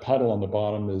 That paddle on the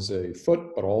bottom is a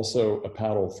foot, but also a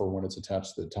paddle for when it's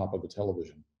attached to the top of the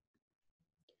television.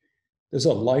 This is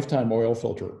a lifetime oil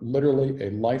filter, literally a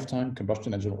lifetime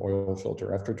combustion engine oil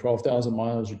filter. After 12,000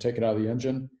 miles, you take it out of the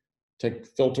engine, take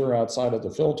filter outside of the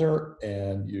filter,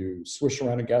 and you swish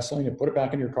around in gasoline and put it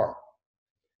back in your car.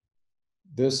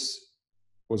 This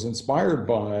was inspired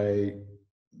by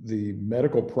the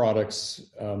medical products,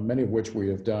 many of which we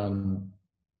have done,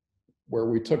 where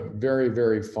we took very,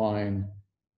 very fine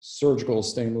surgical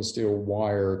stainless steel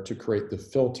wire to create the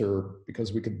filter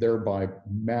because we could thereby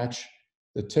match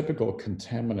the typical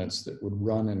contaminants that would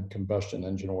run in combustion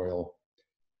engine oil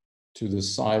to the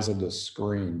size of the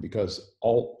screen, because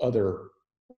all other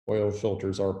oil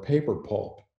filters are paper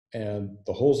pulp and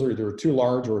the holes are either too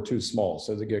large or too small,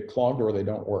 so they get clogged or they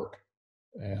don't work.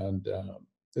 And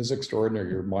this is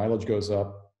extraordinary. Your mileage goes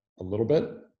up a little bit,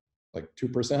 like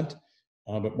 2%,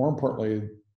 but more importantly,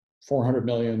 400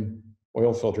 million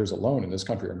oil filters alone in this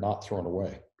country are not thrown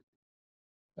away.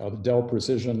 The Dell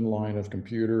Precision line of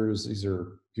computers, these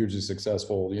are hugely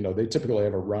successful. They typically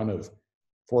have a run of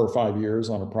 4 or 5 years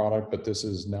on a product, but this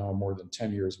is now more than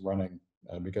 10 years running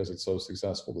because it's so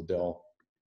successful, the Dell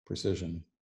Precision.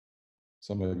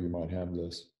 Some of you might have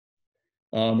this.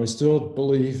 I still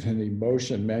believe in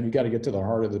emotion. Man, you got to get to the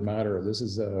heart of the matter. This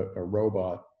is a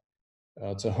robot.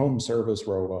 It's a home service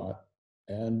robot.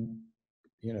 And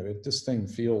this thing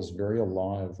feels very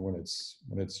alive when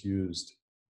it's used.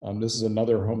 This is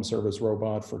another home service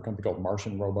robot for a company called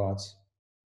Martian Robots.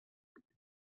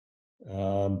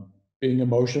 Being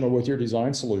emotional with your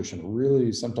design solution,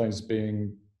 really sometimes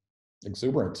being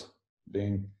exuberant,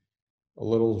 being a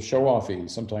little show-offy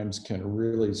sometimes can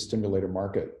really stimulate a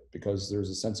market, because there's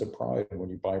a sense of pride when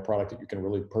you buy a product that you can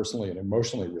really personally and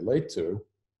emotionally relate to.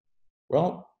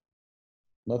 Well,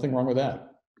 nothing wrong with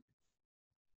that.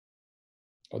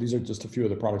 Oh, these are just a few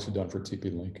of the products we've done for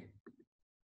TP-Link.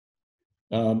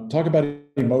 Talk about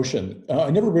emotion. I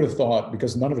never would have thought,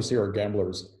 because none of us here are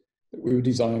gamblers, we would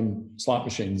design slot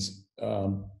machines,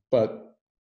 but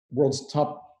world's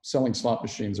top selling slot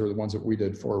machines are the ones that we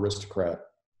did for Aristocrat.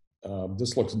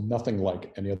 This looks nothing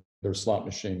like any other slot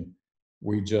machine.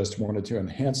 We just wanted to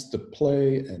enhance the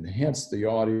play, enhance the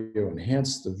audio,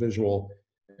 enhance the visual,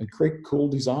 and create cool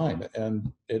design.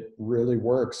 And it really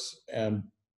works. And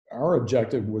our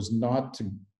objective was not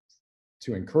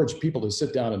to encourage people to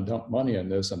sit down and dump money in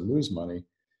this and lose money.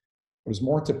 It was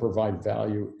more to provide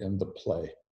value in the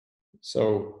play.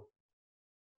 So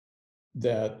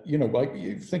that, you know, like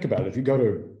you think about it, if you go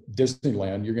to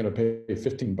Disneyland, you're going to pay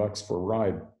 $15 for a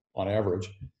ride on average,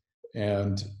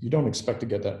 and you don't expect to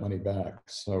get that money back.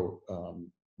 So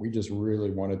we just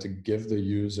really wanted to give the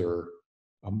user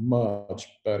a much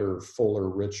better, fuller,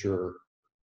 richer,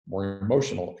 more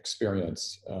emotional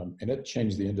experience, and it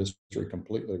changed the industry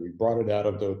completely. We brought it out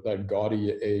of that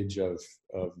gaudy age of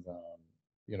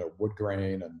you know, wood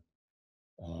grain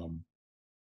and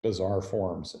bizarre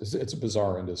forms. It's a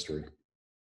bizarre industry.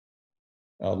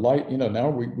 Light, you know, now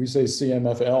we say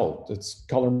CMFL, it's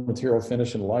color, material,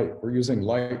 finish, and light. We're using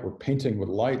light, we're painting with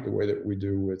light the way that we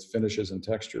do with finishes and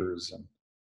textures. And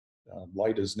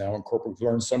light is now incorporated. We've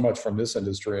learned so much from this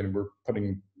industry, and we're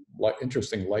putting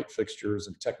interesting light fixtures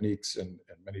and techniques and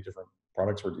many different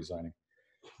products we're designing.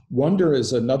 Wonder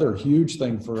is another huge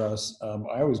thing for us.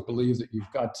 I always believe that you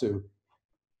have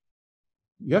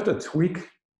to tweak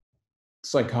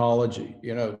psychology,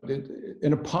 you know,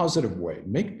 in a positive way.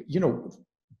 You know,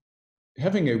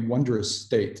 having a wondrous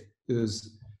state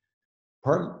is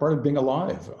part of being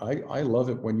alive. I love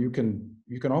it when you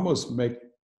can almost make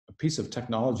a piece of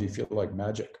technology feel like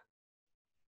magic.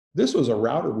 This was a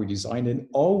router we designed, and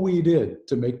all we did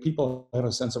to make people have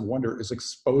a sense of wonder is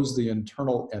expose the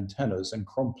internal antennas and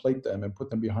chrome plate them and put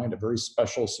them behind a very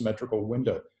special symmetrical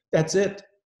window. That's it.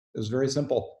 It was very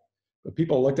simple. But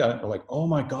people looked at it and were like, oh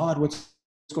my God, what's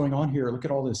going on here? Look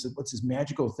at all this. What's this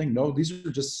magical thing? No, these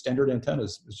are just standard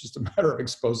antennas. It's just a matter of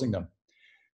exposing them.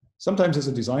 Sometimes as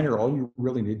a designer, all you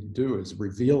really need to do is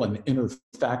reveal an inner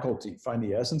faculty, find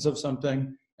the essence of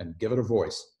something and give it a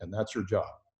voice. And that's your job.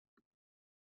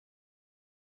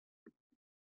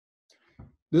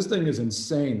 This thing is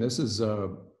insane. This is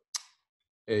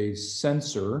a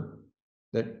sensor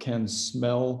that can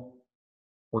smell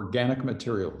organic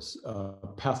materials,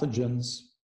 pathogens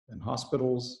in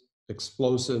hospitals,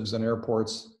 explosives in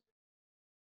airports.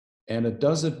 And it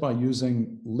does it by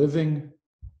using living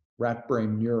rat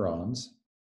brain neurons,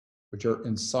 which are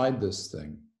inside this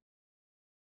thing.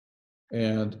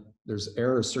 And there's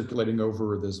air circulating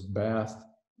over this bath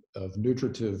of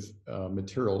nutritive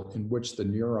material in which the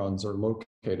neurons are located,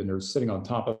 and they're sitting on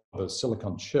top of a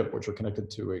silicon chip, which are connected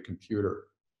to a computer.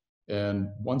 And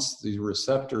once the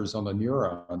receptors on the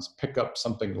neurons pick up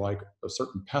something like a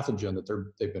certain pathogen that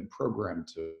they've been programmed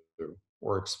to,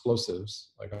 or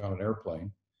explosives, like on an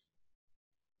airplane,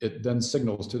 it then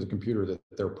signals to the computer that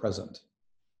they're present.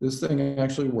 This thing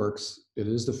actually works. It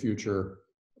is the future.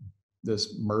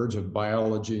 This merge of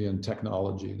biology and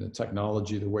technology. The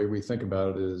technology, the way we think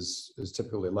about it, is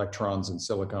typically electrons and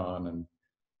silicon and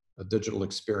a digital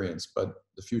experience, but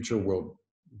the future will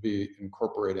be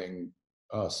incorporating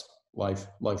us, life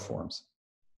forms.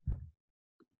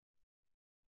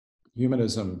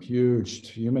 Humanism,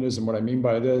 huge. Humanism, what I mean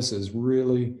by this is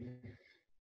really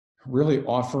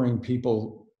offering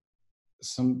people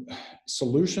some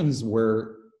solutions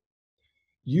where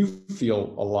you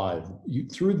feel alive,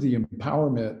 through the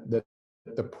empowerment that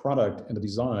the product and the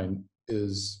design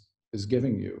is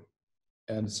giving you.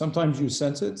 And sometimes you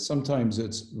sense it, sometimes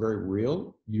it's very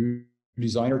real. You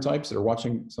designer types that are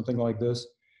watching something like this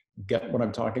get what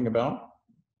I'm talking about.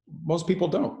 Most people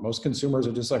don't. Most consumers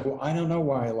are just like, well, I don't know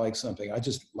why I like something. I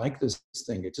just like this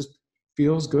thing. It just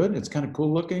feels good. It's kind of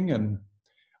cool looking and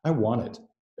I want it.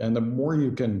 And the more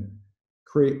you can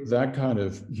create that kind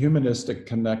of humanistic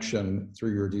connection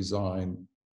through your design,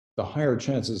 the higher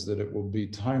chances that it will be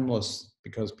timeless,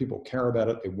 because people care about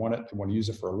it, they want to use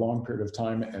it for a long period of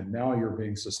time, and now you're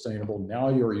being sustainable, now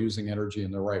you're using energy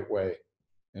in the right way.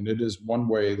 And it is one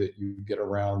way that you get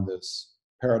around this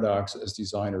paradox as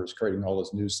designers, creating all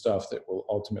this new stuff that will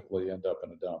ultimately end up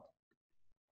in a dump.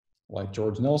 Like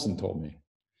George Nelson told me.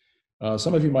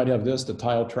 Some of you might have this, the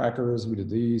tile trackers. We did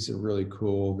these, they're really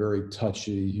cool, very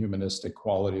touchy, humanistic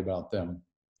quality about them.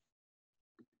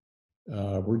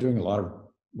 We're doing a lot of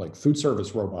like food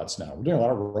service robots now. We're doing a lot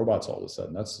of robots all of a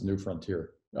sudden. That's the new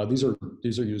frontier. These are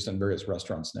used in various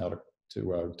restaurants now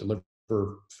to deliver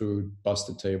food, bus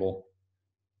to table.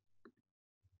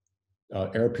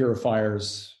 Air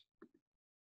purifiers.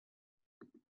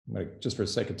 Just for the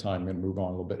sake of time, I'm going to move on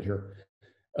a little bit here.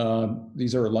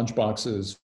 These are lunch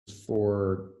boxes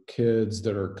for kids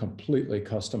that are completely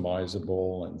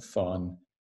customizable and fun.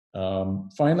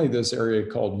 Finally, this area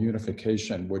called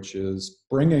unification, which is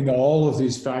bringing all of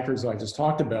these factors I just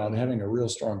talked about, having a real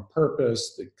strong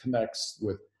purpose that connects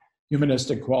with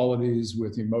humanistic qualities,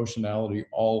 with emotionality,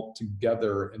 all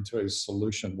together into a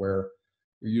solution where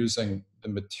you're using the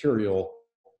material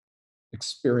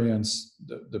experience,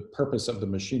 the purpose of the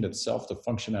machine itself, the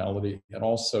functionality, and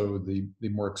also the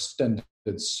more extended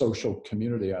social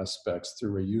community aspects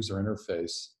through a user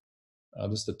interface.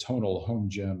 This is the tonal home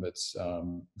gym. It's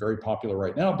very popular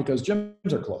right now because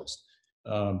gyms are closed.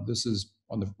 This is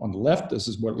on the left. This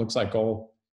is what it looks like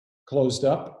all closed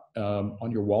up on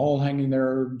your wall, hanging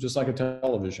there just like a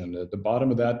television. At the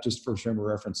bottom of that, just for frame of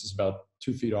reference, is about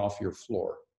 2 feet off your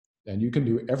floor. And you can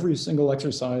do every single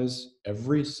exercise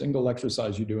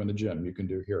you do in the gym, you can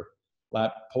do here.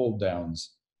 Lat pull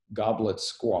downs, goblet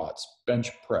squats, bench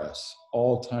press,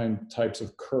 all types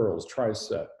of curls,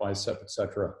 tricep, bicep,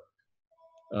 etc.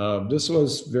 This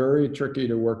was very tricky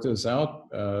to work this out.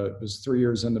 It was 3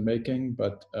 years in the making,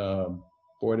 but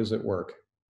boy, does it work.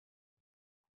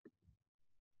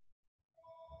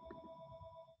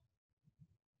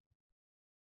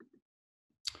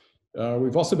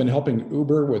 We've also been helping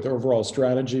Uber with overall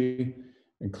strategy,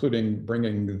 including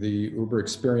bringing the Uber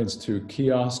experience to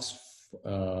kiosks,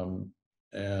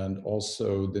 and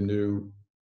also the new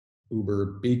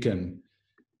Uber Beacon,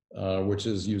 which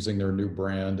is using their new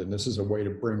brand. And this is a way to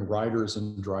bring riders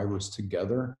and drivers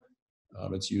together.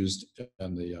 It's used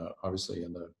in obviously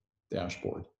in the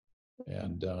dashboard.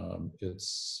 And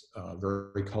it's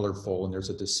very colorful, and there's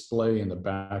a display in the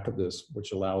back of this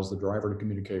which allows the driver to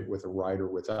communicate with a rider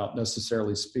without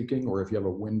necessarily speaking, or if you have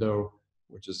a window,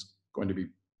 which is going to be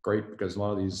great because a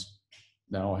lot of these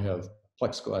now have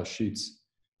plexiglass sheets.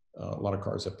 A lot of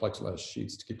cars have plexiglass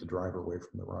sheets to keep the driver away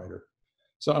from the rider.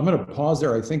 So I'm going to pause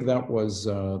there. I think that was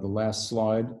the last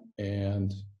slide,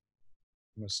 and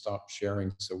I'm going to stop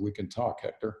sharing so we can talk,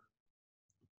 Hector.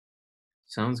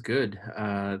 Sounds good.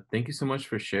 Thank you so much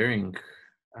for sharing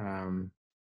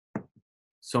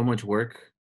so much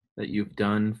work that you've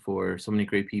done for so many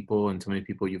great people and so many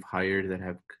people you've hired that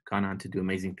have gone on to do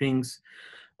amazing things.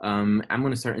 I'm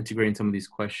going to start integrating some of these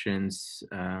questions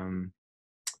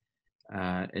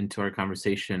into our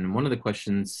conversation. One of the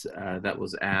questions that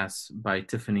was asked by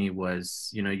Tiffany was,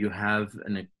 you have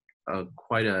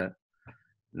quite an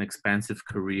expansive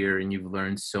career and you've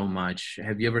learned so much.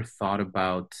 Have you ever thought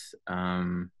about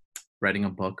writing a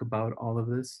book about all of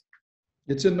this?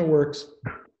 It's in the works.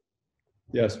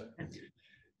 Yes.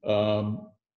 And,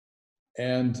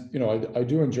 I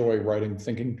do enjoy writing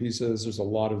thinking pieces. There's a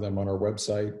lot of them on our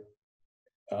website.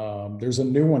 There's a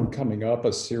new one coming up,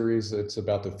 a series that's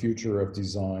about the future of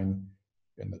design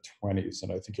in the 20s.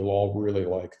 And I think you'll all really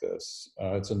like this.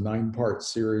 It's a 9-part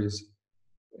series,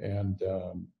 and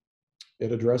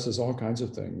it addresses all kinds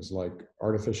of things like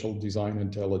artificial design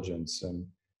intelligence and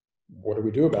what do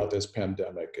we do about this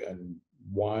pandemic, and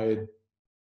why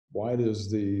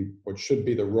does what should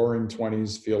be the roaring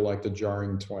 20s feel like the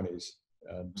jarring 20s?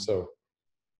 And so,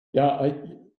 yeah,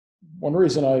 one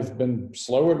reason I've been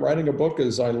slow at writing a book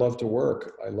is I love to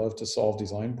work. I love to solve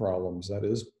design problems. That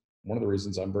is one of the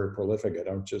reasons I'm very prolific. I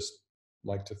don't just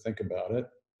like to think about it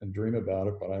and dream about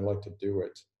it, but I like to do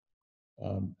it.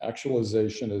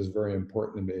 Actualization is very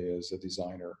important to me as a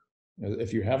designer.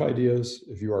 If you have ideas,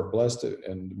 if you are blessed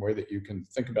in the way that you can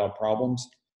think about problems,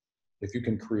 if you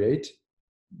can create,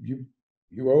 you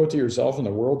owe it to yourself and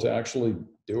the world to actually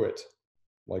do it,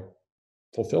 like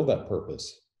fulfill that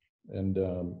purpose. And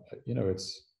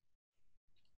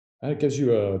it gives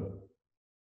you a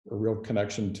real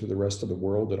connection to the rest of the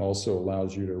world. It also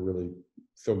allows you to really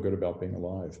feel good about being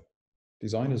alive.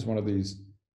 Design is one of these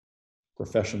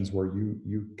professions where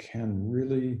you can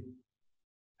really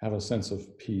have a sense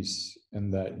of peace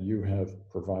in that you have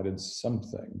provided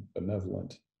something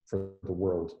benevolent for the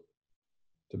world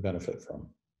to benefit from.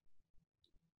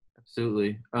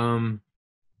 Absolutely.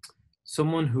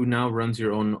 Someone who now runs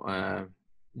your own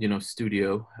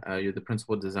studio, you're the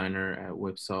principal designer at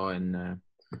Whipsaw, and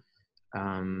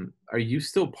are you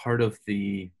still part of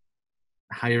the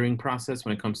hiring process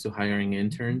when it comes to hiring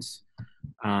interns?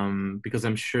 Because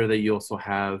I'm sure that you also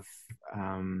have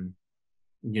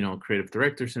creative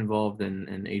directors involved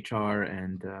in HR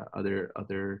and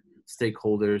other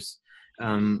stakeholders.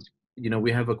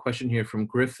 We have a question here from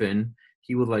Griffin.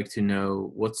 He would like to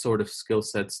know what sort of skill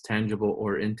sets, tangible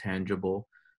or intangible,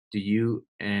 do you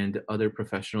and other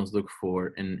professionals look for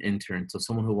in an intern? So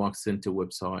someone who walks into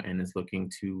Whipsaw and is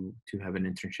looking to have an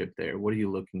internship there, what are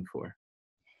you looking for?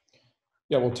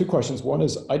 Yeah, well, two questions. One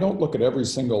is I don't look at every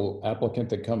single applicant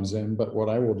that comes in, but what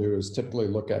I will do is typically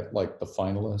look at like the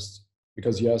finalists,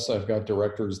 because yes, I've got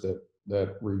directors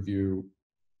that review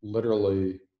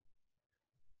literally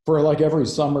for like every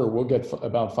summer. We'll get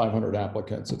about 500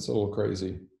 applicants. It's a little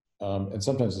crazy. And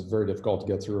sometimes it's very difficult to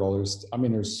get through it all.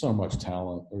 There's so much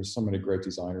talent. There's so many great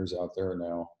designers out there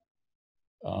now.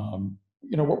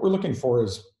 What we're looking for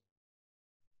is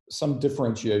some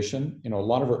differentiation. A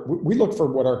lot of we look for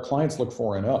what our clients look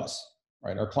for in us,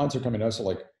 right? Our clients are coming to us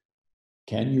like,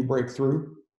 can you break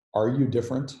through? Are you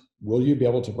different? Will you be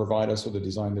able to provide us with a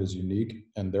design that is unique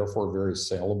and therefore very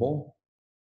saleable?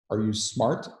 Are you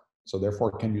smart? So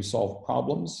therefore, can you solve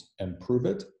problems and prove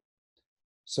it?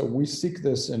 So we seek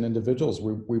this in individuals.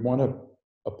 We want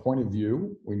a point of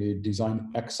view. We need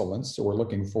design excellence. So we're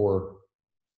looking for,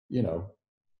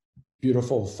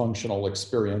 beautiful, functional,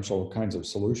 experiential kinds of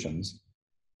solutions.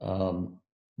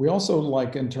 We also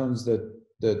like interns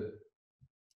that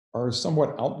are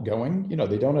somewhat outgoing.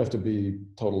 They don't have to be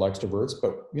total extroverts,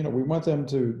 but we want them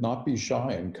to not be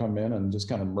shy and come in and just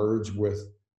kind of merge with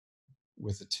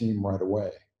the team right away.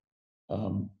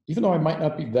 Even though I might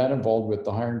not be that involved with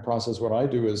the hiring process, what I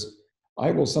do is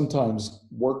I will sometimes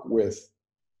work with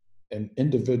an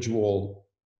individual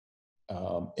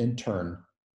intern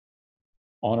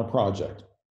on a project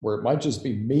where it might just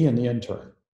be me and the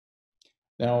intern.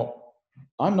 Now,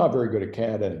 I'm not very good at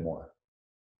CAD anymore,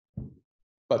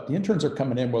 but the interns are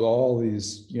coming in with all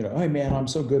these, hey man, I'm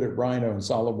so good at Rhino and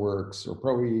SolidWorks or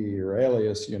Pro-E or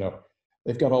Alias,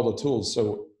 they've got all the tools.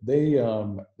 So they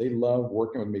love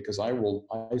working with me because I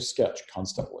sketch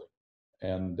constantly.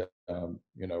 And,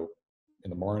 in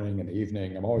the morning and the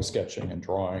evening, I'm always sketching and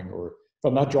drawing, or if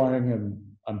I'm not drawing,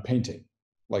 I'm painting,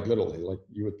 like literally. Like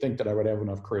you would think that I would have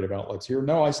enough creative outlets here.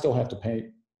 No, I still have to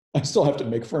paint. I still have to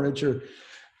make furniture.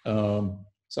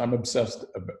 So I'm obsessed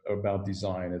about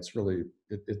design. It's really,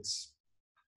 it's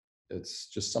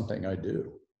just something I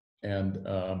do. And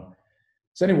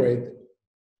so anyway,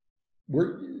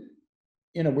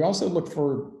 we also look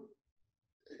for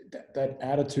that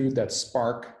attitude, that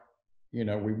spark. We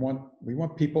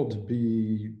want people to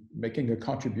be making a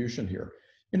contribution here.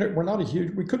 We're not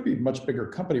we could be a much bigger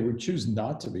company. We choose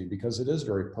not to be because it is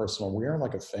very personal. We are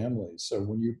like a family. So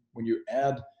when you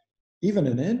add even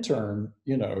an intern,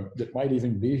 that might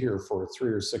even be here for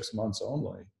 3 or 6 months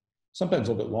only, sometimes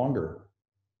a little bit longer,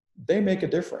 they make a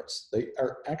difference. They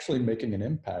are actually making an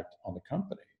impact on the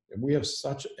company. And we have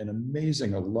such an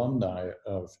amazing alumni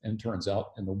of interns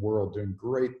out in the world doing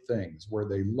great things where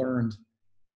they learned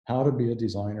how to be a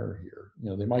designer here.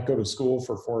 They might go to school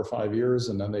for 4 or 5 years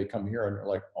and then they come here and they're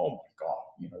like, oh my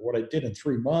God, what I did in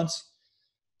 3 months.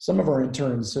 Some of our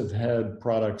interns have had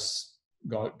products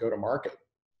go to market,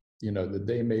 that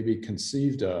they maybe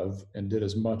conceived of and did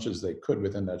as much as they could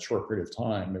within that short period of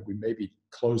time. And we maybe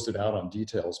closed it out on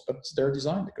details, but it's their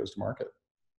design that goes to market.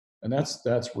 And that's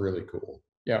really cool.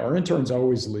 Yeah, our interns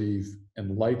always leave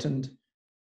enlightened,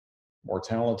 more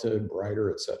talented, brighter,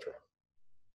 etc.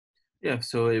 Yeah,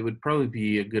 so it would probably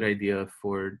be a good idea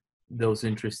for those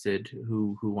interested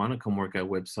who want to come work at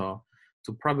Whipsaw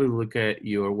to probably look at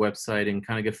your website and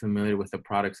kind of get familiar with the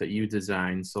products that you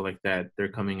design. So like that,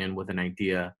 they're coming in with an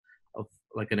idea of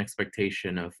like an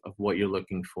expectation of what you're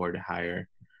looking for to hire.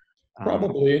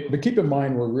 Probably, but keep in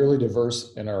mind we're really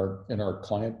diverse in our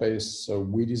client base. So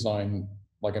we design,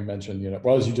 like I mentioned,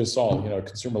 well, as you just saw,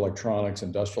 consumer electronics,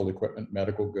 industrial equipment,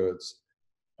 medical goods.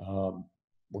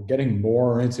 We're getting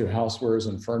more into housewares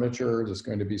and furniture. There's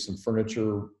going to be some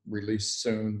furniture released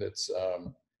soon that's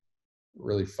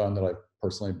really fun that I've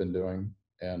personally been doing.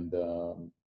 And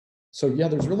so, yeah,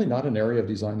 there's really not an area of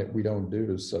design that we don't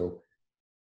do. So,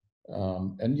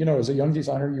 and as a young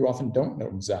designer, you often don't know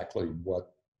exactly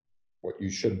what you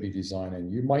should be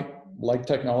designing. You might like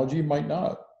technology, you might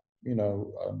not,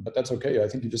 but that's okay. I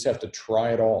think you just have to try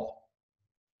it all.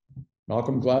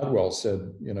 Malcolm Gladwell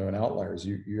said, in Outliers,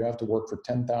 you have to work for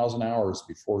 10,000 hours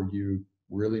before you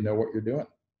really know what you're doing.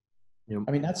 Yep.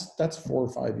 I mean, that's 4 or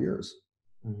 5 years.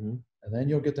 Mm-hmm. And then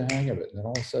you'll get the hang of it. And then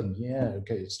all of a sudden, yeah,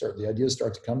 okay, the ideas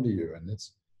start to come to you. And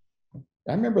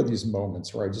I remember these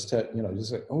moments where I just had,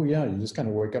 just like, oh yeah, you just kind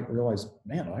of wake up and realize,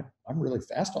 man, I'm really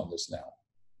fast on this now.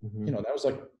 Mm-hmm. That was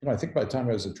like, I think by the time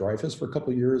I was at Dreyfus for a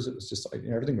couple of years, it was just like,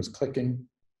 everything was clicking.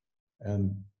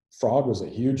 And Frog was a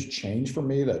huge change for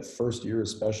me that first year,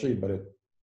 especially, but it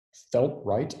felt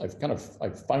right. I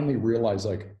finally realized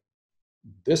like,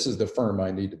 this is the firm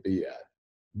I need to be at.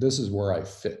 This is where I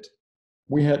fit.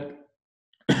 We had,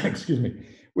 excuse me,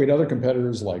 we had other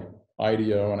competitors like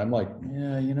IDEO, and I'm like,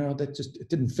 yeah, it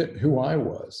didn't fit who I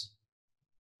was.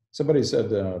 Somebody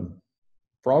said,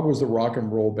 Frog was the rock and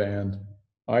roll band.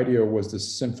 IDEO was the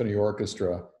symphony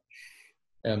orchestra,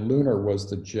 and Lunar was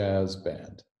the jazz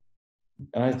band.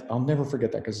 And I'll never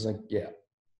forget that, because it's like, yeah,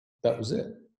 that was it.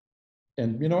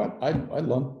 And you know what? I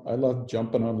love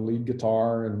jumping on lead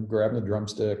guitar and grabbing the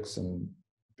drumsticks and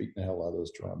beating the hell out of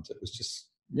those drums. It was just,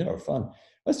 fun.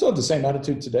 I still have the same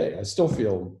attitude today. I still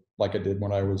feel like I did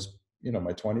when I was,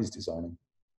 my 20s designing.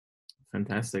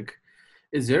 Fantastic.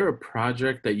 Is there a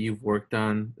project that you've worked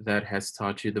on that has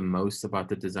taught you the most about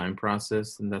the design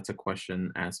process? And that's a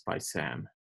question asked by Sam.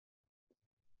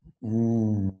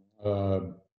 Uh,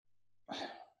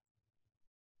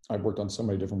 I've worked on so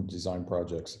many different design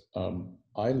projects.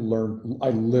 I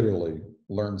literally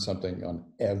learned something on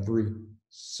every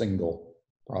single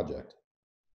project.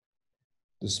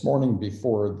 This morning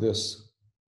before this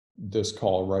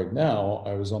call right now,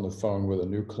 I was on the phone with a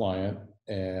new client,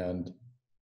 and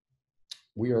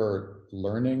we are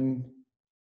learning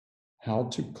how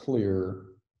to clear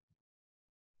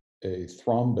a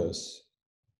thrombus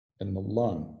in the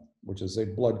lung, which is a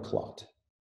blood clot,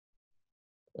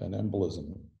 an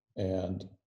embolism, and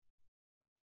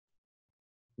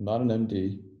not an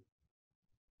MD.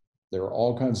 There are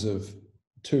all kinds of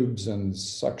tubes and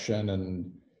suction and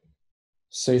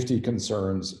safety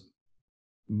concerns.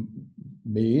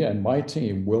 Me and my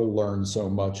team will learn so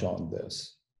much on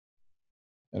this.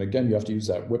 And again, you have to use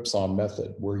that whipsaw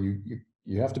method, where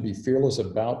you have to be fearless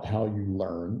about how you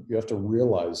learn. You have to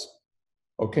realize,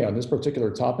 okay, on this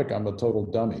particular topic, I'm a total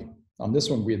dummy. On this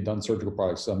one, we had done surgical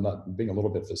products, so I'm not being a little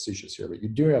bit facetious here, but you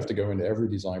do have to go into every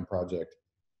design project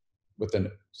with a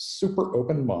super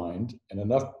open mind and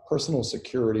enough personal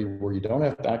security where you don't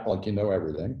have to act like you know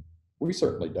everything. We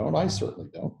certainly don't. I certainly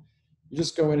don't. You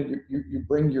just go in and you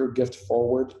bring your gift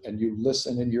forward, and you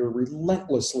listen, and you're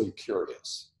relentlessly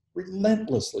curious.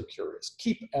 Relentlessly curious.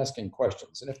 Keep asking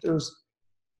questions. And if there's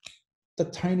the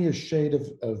tiniest shade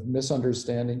of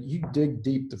misunderstanding, you dig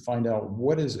deep to find out,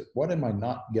 what is it? What am I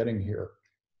not getting here?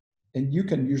 And you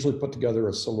can usually put together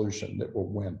a solution that will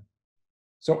win.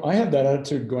 So I have that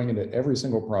attitude going into every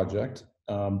single project.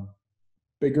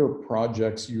 Bigger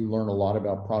projects, you learn a lot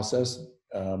about process,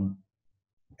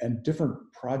 and different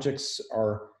projects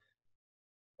are,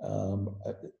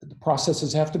 the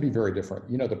processes have to be very different.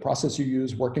 The process you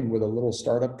use working with a little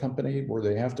startup company where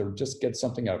they have to just get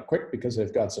something out quick because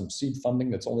they've got some seed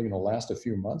funding that's only going to last a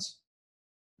few months.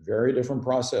 Very different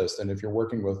process than if you're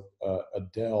working with a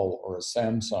Dell or a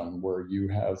Samsung, where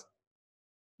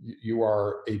you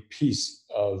are a piece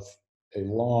of a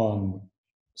long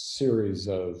series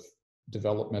of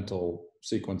developmental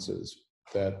sequences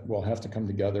that will have to come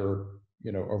together,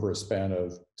 over a span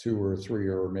of 2 or 3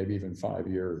 or maybe even 5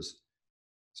 years.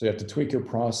 So you have to tweak your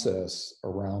process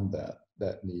around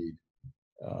that need.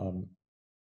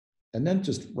 And then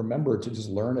just remember to just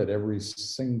learn at every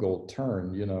single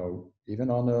turn, even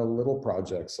on the little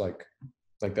projects like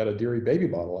that Adiri baby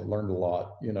bottle. I learned a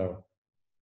lot,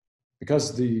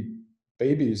 because the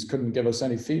babies couldn't give us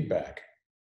any feedback,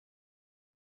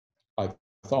 I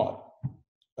thought,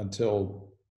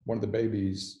 until one of the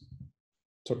babies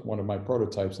took one of my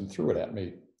prototypes and threw it at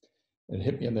me, and it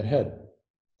hit me in the head.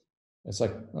 It's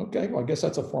like, okay, well, I guess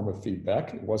that's a form of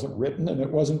feedback. It wasn't written and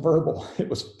it wasn't verbal. It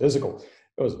was physical.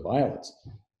 It was violence.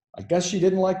 I guess she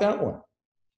didn't like that one.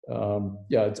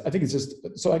 I think it's just,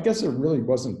 so I guess there really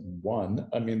wasn't one.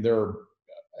 I mean,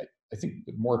 I think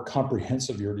the more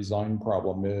comprehensive your design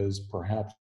problem is,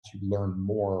 perhaps you learn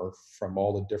more from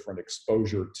all the different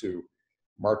exposure to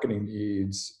marketing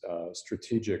needs,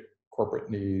 strategic corporate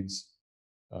needs,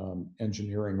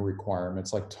 engineering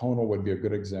requirements. Like tonal would be a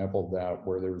good example of that,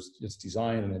 where it's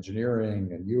design and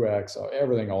engineering and UX,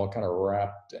 everything all kind of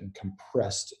wrapped and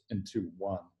compressed into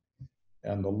one.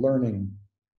 And the learning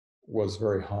was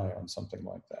very high on something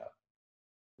like that.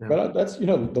 Yeah. But that's, the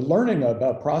learning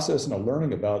about process and the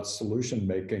learning about solution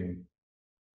making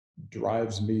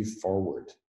drives me forward.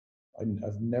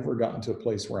 I've never gotten to a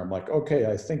place where I'm like, okay,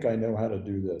 I think I know how to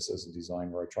do this as a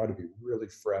designer. I try to be really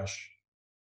fresh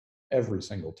every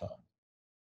single time.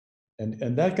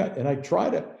 And I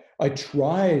try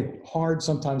hard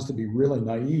sometimes to be really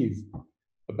naive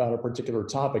about a particular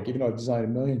topic, even though I've designed a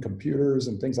million computers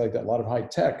and things like that, a lot of high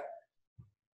tech.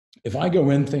 If I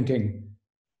go in thinking,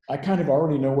 I kind of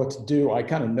already know what to do, I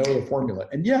kind of know the formula,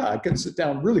 and yeah, I can sit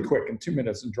down really quick in 2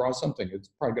 minutes and draw something, it's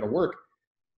probably going to work.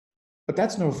 But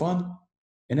that's no fun.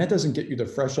 And that doesn't get you the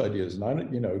fresh ideas.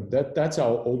 And that's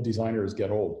how old designers get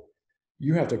old.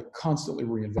 You have to constantly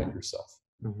reinvent yourself.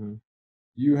 Mm-hmm.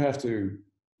 You have to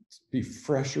be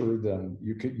fresher than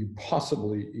you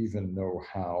possibly even know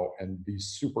how, and be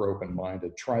super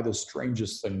open-minded. Try the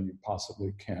strangest thing you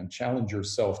possibly can. Challenge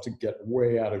yourself to get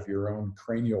way out of your own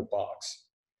cranial box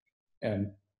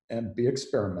and and be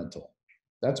experimental.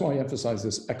 That's why I emphasize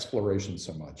this exploration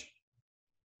so much.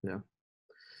 Yeah.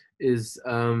 Is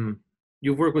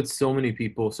you've worked with so many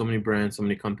people, so many brands, so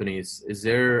many companies. Is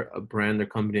there a brand or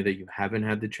company that you haven't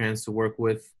had the chance to work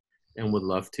with and would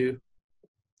love to?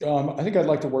 I think I'd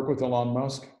like to work with Elon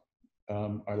Musk.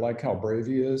 I like how brave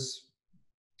he is.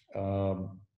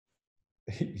 Um,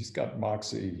 he's got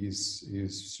moxie.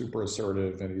 He's super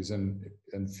assertive, and he's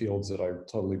in fields that I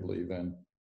totally believe in.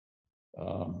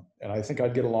 And I think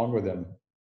I'd get along with him.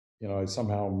 You know, I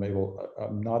somehow am able.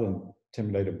 I'm not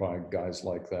intimidated by guys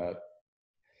like that.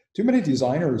 Too many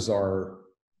designers are.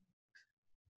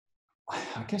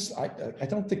 I guess I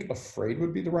don't think afraid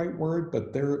would be the right word,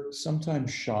 but they're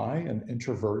sometimes shy and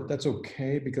introverted. That's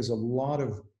okay because a lot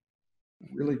of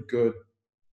really good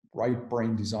right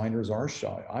brain designers are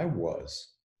shy. I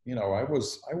was, you know, I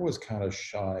was kind of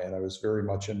shy, and I was very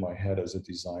much in my head as a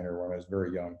designer when I was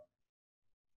very young.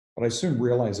 But I soon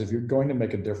realized if you're going to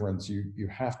make a difference, you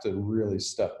have to really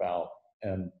step out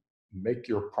and make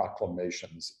your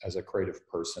proclamations as a creative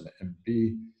person and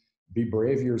be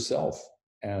brave yourself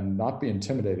and not be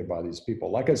intimidated by these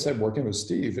people. Like I said, working with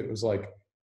Steve, it was like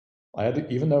I had to,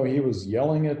 even though he was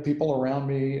yelling at people around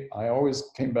me, I always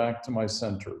came back to my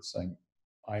center saying,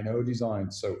 I know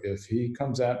design. So if he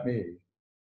comes at me,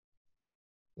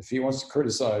 if he wants to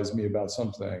criticize me about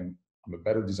something, I'm a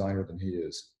better designer than he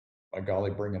is. By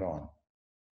golly, bring it on.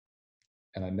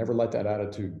 And I never let that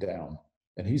attitude down.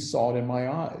 And he saw it in my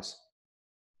eyes.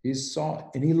 He saw it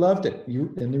and he loved it.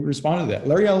 And he responded to that.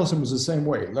 Larry Ellison was the same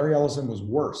way. Larry Ellison was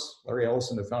worse. Larry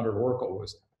Ellison, the founder of Oracle,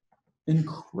 was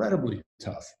incredibly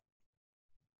tough.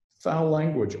 Foul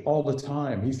language all the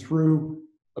time. He threw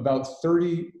about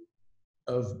 30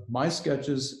 of my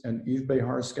sketches and Yves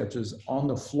Behar's sketches on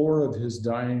the floor of his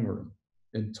dining room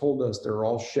and told us they're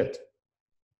all shit.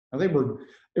 Now they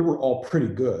were all pretty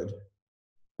good,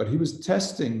 but he was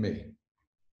testing me.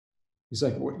 He's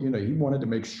like, well, you know, he wanted to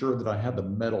make sure that I had the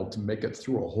mettle to make it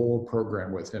through a whole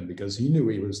program with him because he knew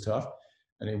he was tough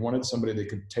and he wanted somebody that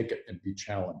could take it and be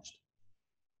challenged.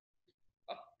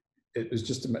 It was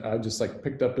just, I just like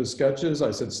picked up his sketches.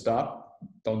 I said, stop,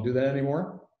 don't do that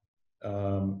anymore.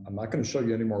 I'm not going to show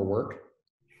you any more work.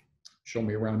 Show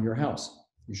me around your house.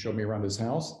 He showed me around his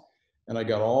house and I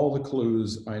got all the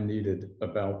clues I needed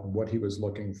about what he was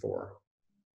looking for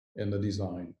in the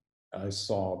design. I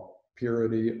saw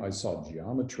purity, I saw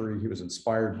geometry. He was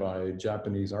inspired by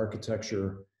Japanese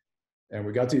architecture. And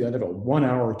we got to the end of a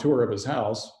 1-hour tour of his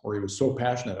house where he was so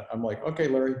passionate. I'm like, okay,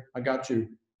 Larry, I got you.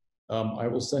 I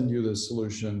will send you the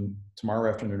solution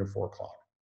tomorrow afternoon at 4:00.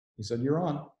 He said, you're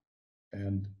on.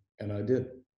 And I did.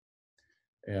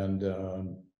 And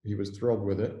he was thrilled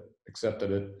with it,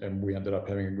 accepted it. And we ended up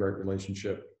having a great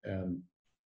relationship and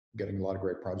getting a lot of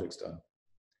great projects done.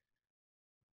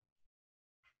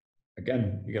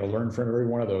 Again, you got to learn from every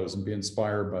one of those and be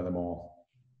inspired by them all.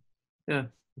 Yeah,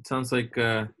 it sounds like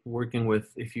working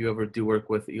with, if you ever do work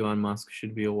with Elon Musk,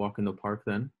 should be a walk in the park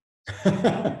then.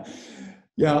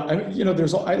 Yeah, you know,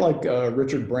 I like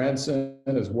Richard Branson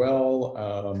as well.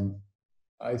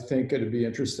 I think it'd be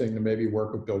interesting to maybe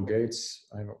work with Bill Gates.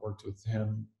 I haven't worked with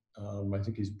him. I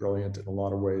think he's brilliant in a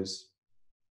lot of ways.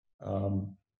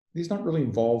 He's not really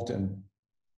involved in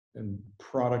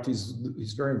product.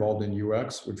 He's very involved in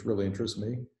UX, which really interests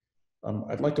me.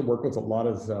 I'd like to work with a lot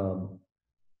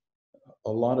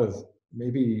of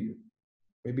maybe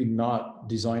not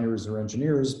designers or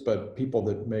engineers, but people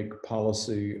that make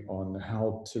policy on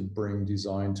how to bring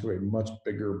design to a much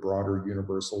bigger, broader,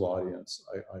 universal audience.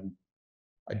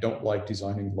 I don't like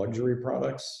designing luxury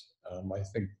products. I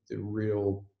think the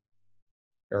real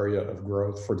area of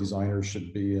growth for designers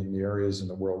should be in the areas in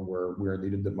the world where we're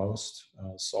needed the most,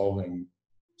 solving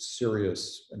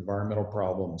serious environmental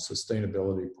problems,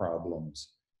 sustainability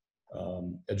problems,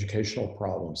 educational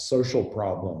problems, social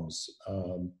problems,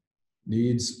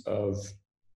 needs of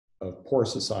poor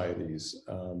societies.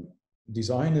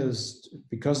 Design is,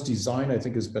 because design I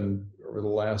think has been over the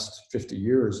last 50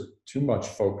 years too much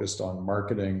focused on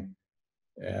marketing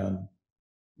and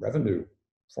revenue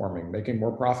forming, making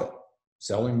more profit,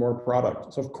 selling more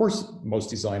product. So of course, most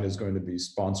design is going to be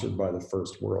sponsored by the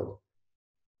first world.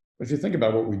 But if you think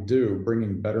about what we do,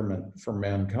 bringing betterment for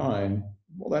mankind,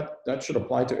 well, that should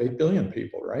apply to 8 billion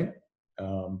people, right?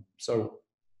 So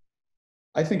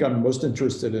I think I'm most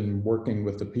interested in working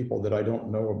with the people that I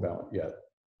don't know about yet,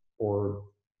 or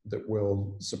that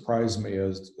will surprise me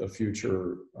as the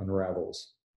future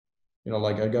unravels. You know,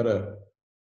 like I got a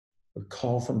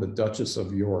call from the Duchess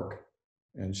of York,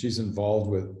 and she's involved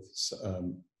with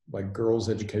like girls'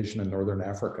 education in Northern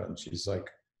Africa. And she's like,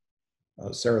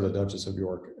 Sarah, the Duchess of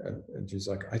York, and she's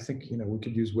like, I think, you know, we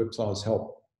could use Whipsaw's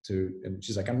help and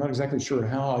she's like, I'm not exactly sure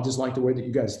how, I just like the way that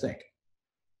you guys think.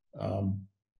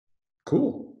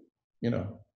 Cool, you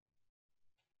know.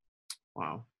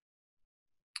 Wow,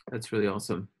 that's really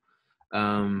awesome.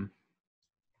 Um,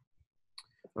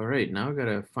 all right, now I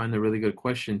gotta find a really good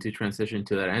question to transition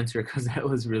to that answer because that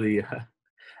was really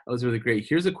great.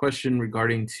 Here's a question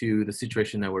regarding to the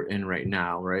situation that we're in right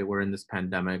now, right? We're in this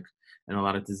pandemic and a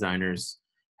lot of designers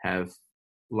have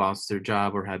lost their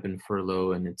job or have been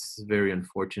furloughed, and it's very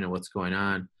unfortunate what's going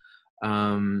on.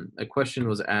 A question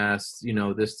was asked, you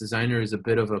know, this designer is a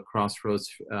bit of a crossroads,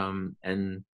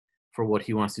 and for what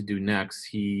he wants to do next.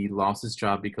 He lost his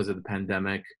job because of the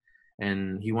pandemic,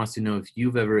 and he wants to know if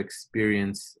you've ever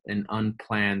experienced an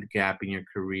unplanned gap in your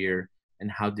career, and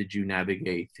how did you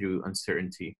navigate through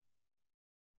uncertainty?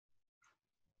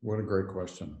 What a great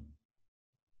question.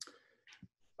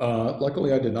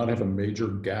 Luckily, I did not have a major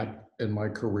gap in my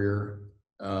career.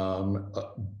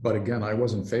 But again, I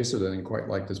wasn't faced with anything quite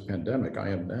like this pandemic. I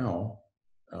am now.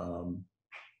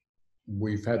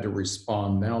 We've had to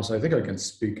respond now. So I think I can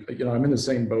speak, you know, I'm in the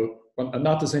same boat, well,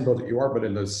 not the same boat that you are, but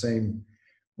in the same,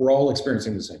 we're all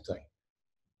experiencing the same thing.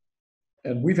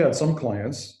 And we've had some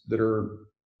clients that are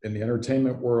in the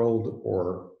entertainment world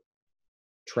or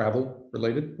travel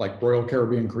related, like Royal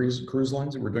Caribbean cruise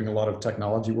lines. We're doing a lot of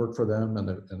technology work for them and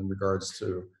in regards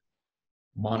to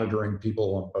monitoring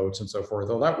people on boats and so forth.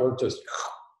 Oh, that work just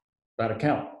that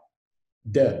account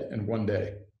dead in one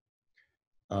day.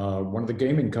 One of the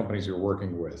gaming companies you're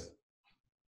working with,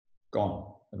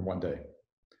 gone in one day.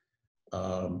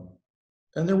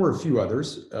 And there were a few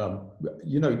others.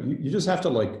 You know, you just have to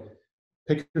like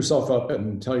pick yourself up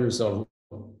and tell yourself,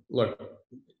 look,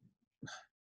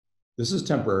 this is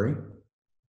temporary.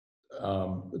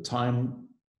 The time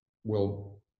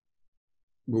will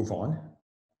move on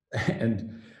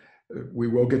and we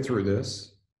will get through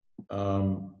this.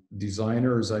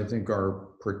 Designers, I think, are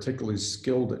particularly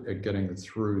skilled at getting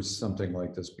through something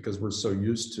like this because we're so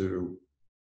used to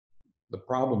the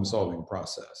problem-solving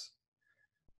process.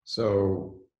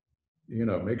 So, you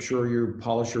know, make sure you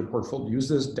polish your portfolio. Use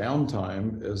this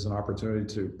downtime as an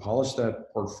opportunity to polish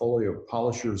that portfolio,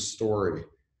 polish your story,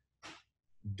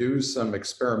 do some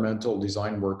experimental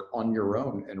design work on your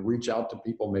own and reach out to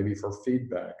people maybe for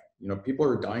feedback. You know, people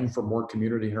are dying for more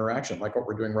community interaction, like what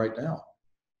we're doing right now.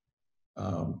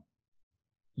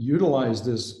 Utilize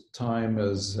this time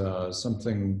as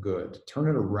something good. Turn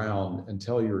it around and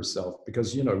tell yourself,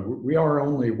 because, you know, we are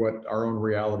only what our own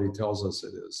reality tells us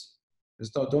it is.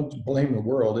 Just don't blame the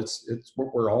world. It's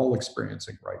what we're all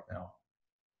experiencing right now.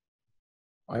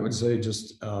 I would say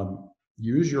just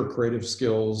use your creative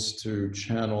skills to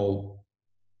channel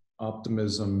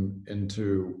optimism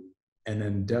into an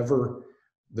endeavor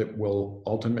that will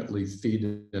ultimately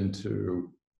feed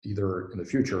into either in the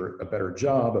future a better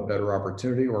job, a better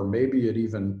opportunity, or maybe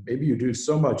you do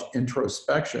so much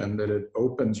introspection that it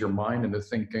opens your mind into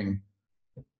thinking,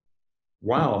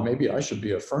 wow, maybe I should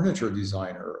be a furniture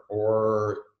designer,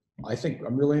 or I think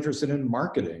I'm really interested in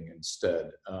marketing instead.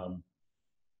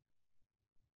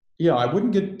 Yeah, I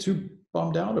wouldn't get too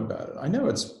bummed out about it. I know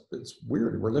it's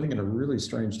weird. We're living in a really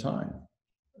strange time.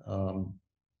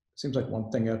 Seems like one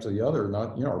thing after the other.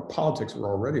 Not, you know, our politics were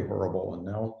already horrible, and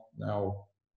now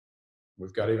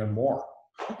we've got even more.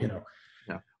 You know,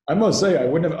 Yeah. I must say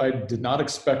I did not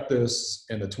expect this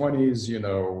in the 20s. You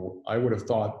know, I would have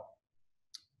thought,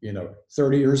 you know,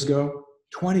 30 years ago,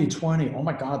 2020. Oh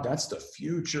my God, that's the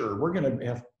future.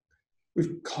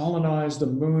 We've colonized the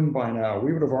moon by now.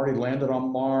 We would have already landed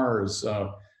on Mars.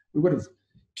 We would have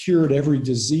cured every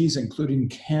disease, including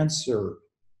cancer.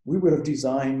 We would have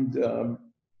designed,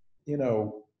 you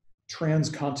know,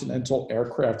 transcontinental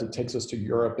aircraft that takes us to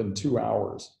Europe in 2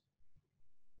 hours.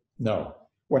 No.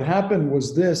 What happened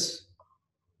was this.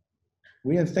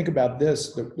 We didn't think about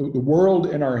this. The world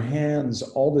in our hands,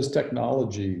 all this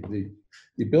technology, the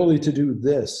ability to do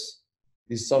this,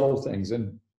 these subtle things.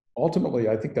 And ultimately,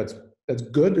 I think that's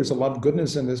good. There's a lot of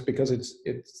goodness in this because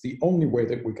it's the only way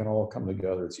that we can all come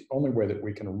together. It's the only way that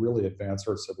we can really advance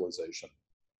our civilization.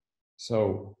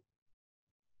 So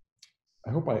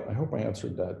I hope I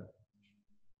answered that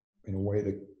in a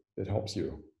way that helps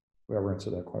you, whoever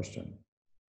answered that question.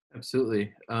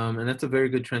 Absolutely. And that's a very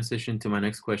good transition to my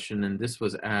next question. And this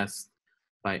was asked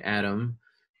by Adam.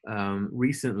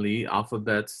 Recently,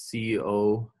 Alphabet's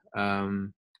CEO,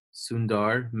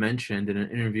 Sundar, mentioned in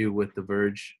an interview with The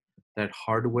Verge that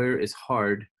hardware is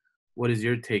hard. What is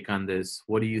your take on this?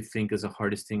 What do you think is the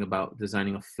hardest thing about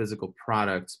designing a physical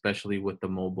product, especially with the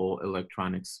mobile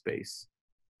electronics space?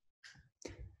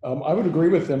 I would agree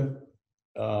with him,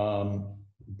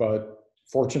 but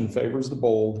fortune favors the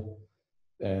bold.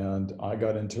 And I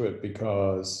got into it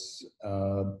because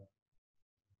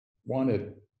one,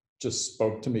 it just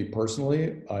spoke to me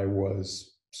personally. I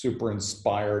was super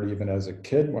inspired even as a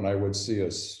kid when I would see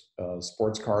a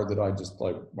sports car that I just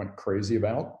like went crazy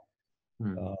about.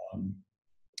 Hmm. Um,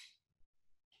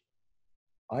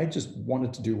 I just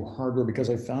wanted to do hardware because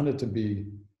I found it to be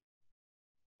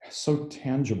so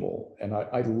tangible. And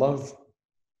I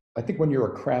think when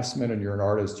you're a craftsman and you're an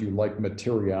artist, you like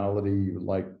materiality, you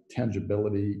like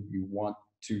tangibility, you want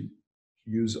to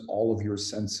use all of your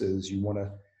senses, you want to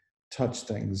touch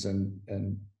things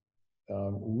and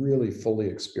really fully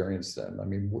experience them. I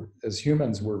mean, as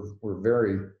humans, we're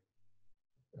very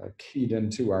keyed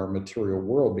into our material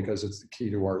world because it's the key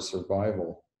to our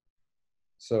survival.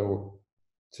 So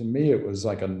to me, it was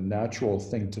like a natural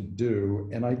thing to do.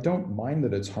 And I don't mind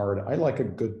that it's hard. I like a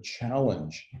good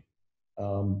challenge.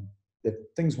 Um, if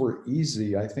things were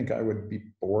easy, I think I would be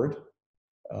bored.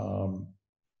 Um,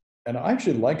 and I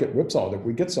actually like at Whipsaw that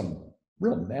we get some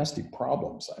real nasty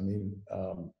problems. I mean,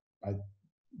 I,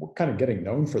 we're kind of getting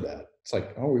known for that. It's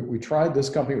like, oh, we tried this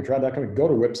company, we tried that company, go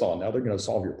to Whipsaw, now they're going to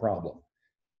solve your problem.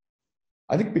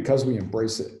 I think because we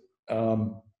embrace it.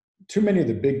 Too many of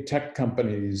the big tech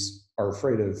companies are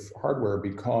afraid of hardware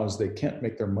because they can't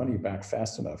make their money back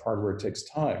fast enough. Hardware takes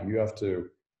time. You have to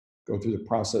go through the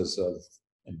process of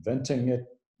inventing it,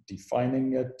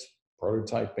 defining it,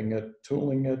 prototyping it,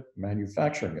 tooling it,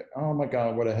 manufacturing it. Oh my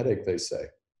God, what a headache, they say.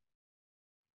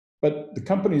 But the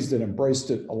companies that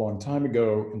embraced it a long time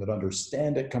ago and that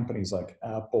understand it, companies like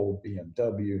Apple,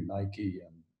 BMW, Nike,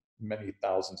 and many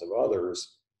thousands of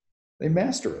others, they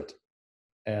master it.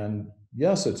 And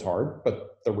yes, it's hard,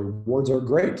 but the rewards are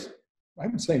great. I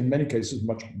would say in many cases,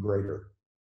 much greater.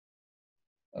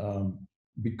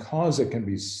 Because it can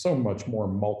be so much more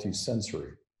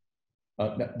multi-sensory.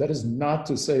 That is not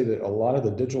to say that a lot of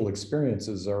the digital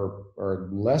experiences are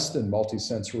less than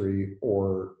multi-sensory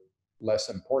or less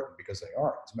important, because they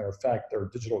aren't. As a matter of fact, their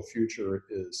digital future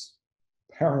is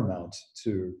paramount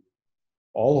to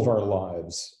all of our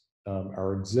lives,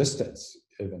 our existence,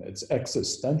 even it's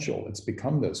existential. It's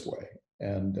become this way.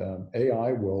 And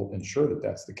AI will ensure that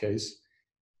that's the case.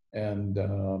 And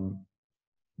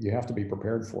you have to be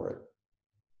prepared for it.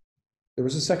 There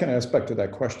was a second aspect to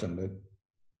that question that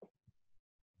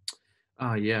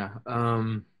Yeah.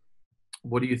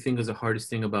 What do you think is the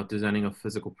hardest thing about designing a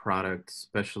physical product,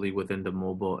 especially within the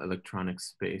mobile electronics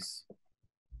space?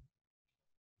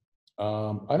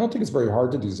 I don't think it's very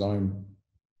hard to design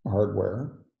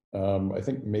hardware. I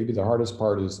think maybe the hardest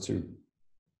part is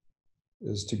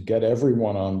to get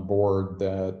everyone on board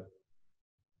that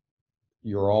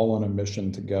you're all on a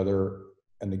mission together,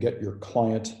 and to get your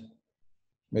client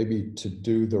maybe to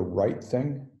do the right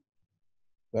thing.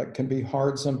 That can be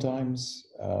hard sometimes.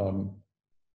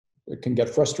 It can get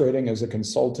frustrating as a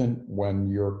consultant when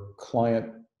your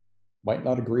client might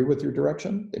not agree with your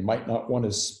direction. They might not want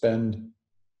to spend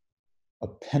a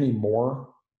penny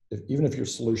more, even if your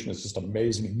solution is just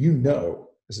amazing. You know,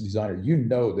 as a designer, you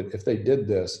know that if they did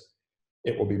this,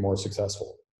 it will be more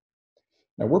successful.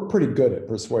 Now, we're pretty good at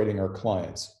persuading our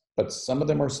clients, but some of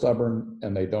them are stubborn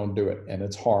and they don't do it. And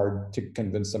it's hard to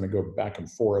convince them and go back and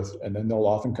forth. And then they'll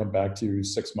often come back to you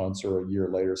 6 months or a year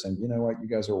later saying, you know what, you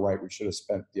guys are right. We should have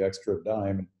spent the extra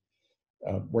dime.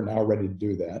 We're now ready to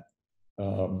do that.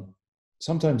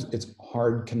 Sometimes it's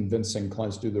hard convincing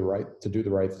clients to do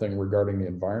the right thing regarding the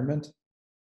environment.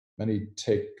 Many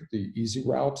take the easy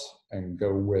route and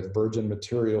go with virgin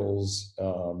materials,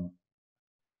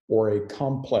 or a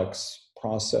complex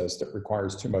process that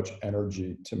requires too much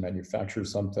energy to manufacture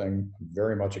something. I'm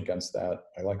very much against that.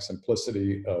 I like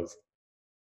simplicity of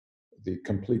the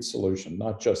complete solution,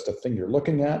 not just a thing you're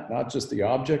looking at, not just the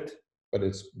object, but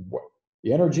it's what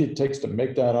the energy it takes to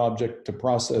make that object, to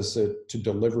process it, to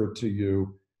deliver it to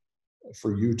you,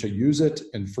 for you to use it,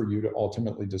 and for you to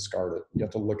ultimately discard it. You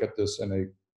have to look at this in a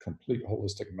complete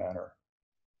holistic manner.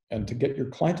 And to get your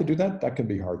client to do that, that can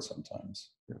be hard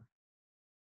sometimes. Yeah.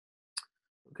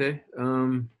 Okay.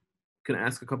 Can I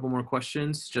ask a couple more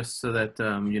questions just so that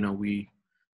we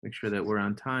make sure that we're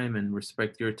on time and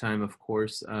respect your time, of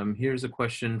course. Here's a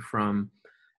question from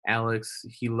Alex.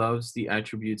 He loves the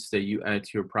attributes that you add to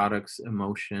your products: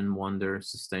 emotion, wonder,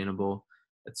 sustainable,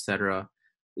 etc.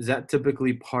 Is that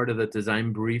typically part of the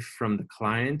design brief from the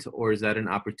client, or is that an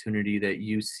opportunity that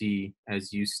you see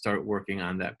as you start working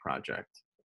on that project?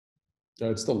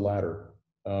 It's the latter.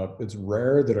 It's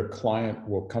rare that a client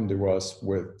will come to us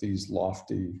with these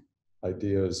lofty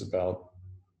ideas about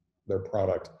their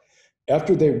product.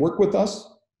 After they work with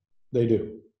us, they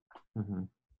do. Mm-hmm.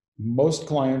 Most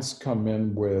clients come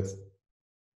in with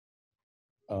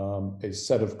a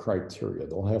set of criteria.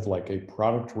 They'll have like a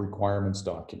product requirements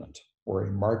document or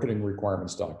a marketing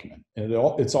requirements document. And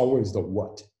it's always the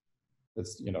what.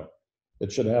 It's, you know,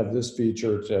 it should have this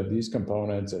feature, it should have these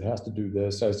components, it has to do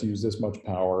this, has to use this much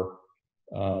power.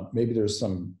 Maybe there's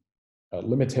some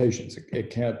limitations. It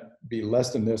can't be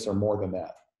less than this or more than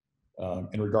that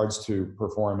in regards to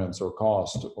performance or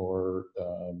cost or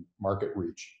market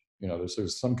reach. You know,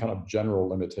 there's some kind of general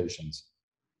limitations.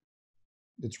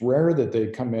 It's rare that they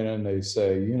come in and they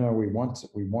say, you know, we want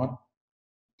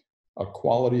a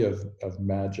quality of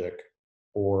magic,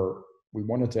 or we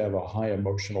want it to have a high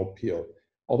emotional appeal.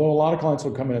 Although a lot of clients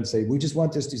will come in and say, we just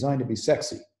want this design to be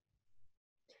sexy.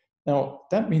 Now,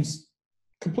 that means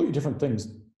completely different things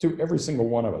to every single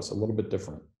one of us, a little bit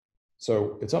different.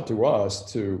 So it's up to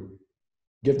us to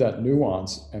give that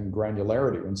nuance and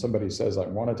granularity. When somebody says, I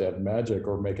want it to have magic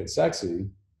or make it sexy,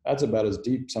 that's about as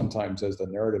deep sometimes as the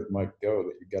narrative might go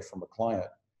that you get from a client.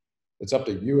 It's up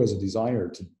to you as a designer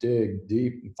to dig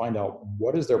deep and find out,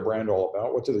 what is their brand all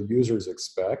about? What do the users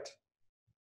expect?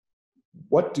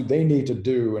 What do they need to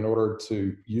do in order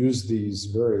to use these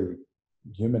very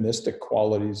humanistic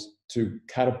qualities to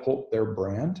catapult their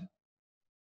brand?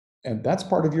 And that's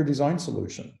part of your design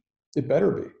solution. It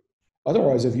better be.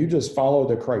 Otherwise, if you just follow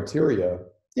the criteria,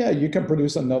 yeah, you can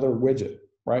produce another widget,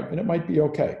 right? And it might be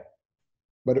okay.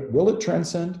 But will it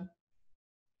transcend?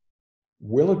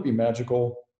 Will it be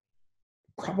magical?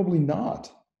 Probably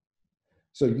not.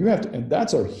 So you have to, and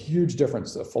that's a huge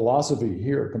difference. The philosophy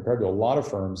here compared to a lot of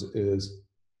firms is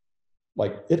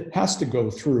like, it has to go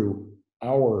through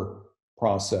our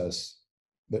process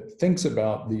that thinks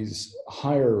about these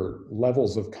higher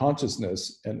levels of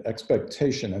consciousness and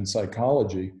expectation and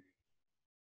psychology.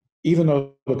 Even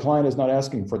though the client is not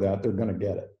asking for that, they're going to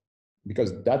get it,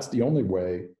 because that's the only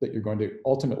way that you're going to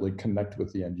ultimately connect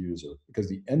with the end user. Because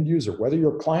the end user, whether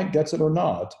your client gets it or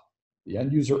not, the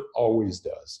end user always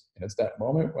does. And it's that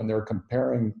moment when they're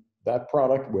comparing that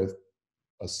product with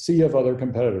a sea of other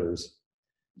competitors.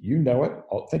 You know it.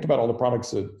 Think about all the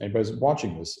products that anybody's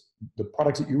watching this, the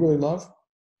products that you really love.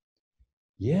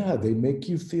 Yeah, they make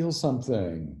you feel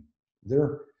something.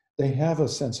 They have a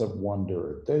sense of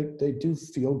wonder. They do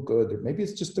feel good. Maybe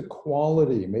it's just the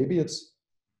quality. Maybe it's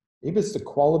the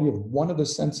quality of one of the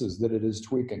senses that it is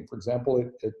tweaking. For example,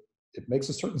 it makes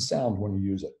a certain sound when you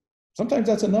use it. Sometimes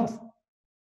that's enough.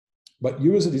 But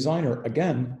you as a designer,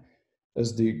 again,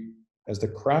 as the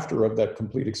crafter of that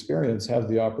complete experience, have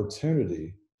the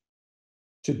opportunity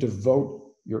to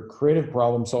devote your creative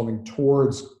problem solving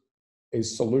towards a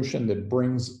solution that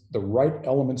brings the right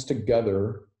elements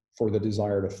together for the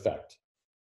desired effect.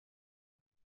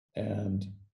 And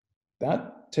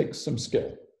that takes some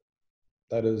skill.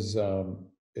 That is,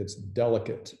 it's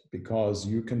delicate, because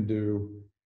you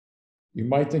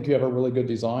might think you have a really good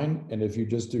design, and if you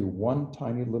just do one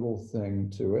tiny little thing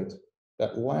to it,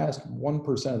 that last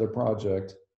 1% of the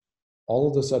project, all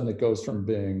of a sudden it goes from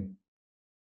being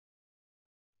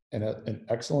an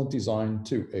excellent design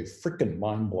to a freaking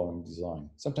mind-blowing design.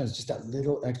 Sometimes just that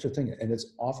little extra thing, and it's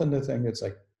often the thing that's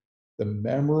like the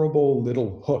memorable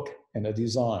little hook in a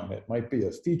design. It might be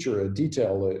a feature, a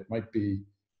detail, it might be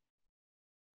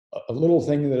a little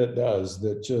thing that it does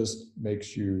that just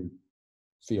makes you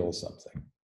feel something.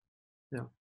 Yeah.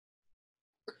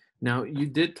 Now, you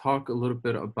did talk a little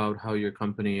bit about how your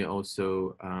company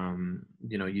also,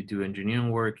 you do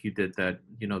engineering work. You did that,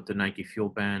 the Nike Fuel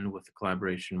Band with the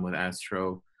collaboration with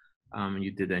Astro.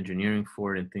 You did engineering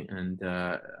for it, and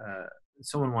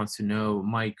someone wants to know,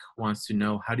 Mike wants to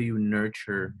know, how do you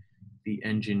nurture the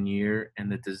engineer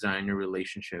and the designer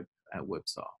relationship at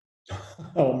Whipsaw?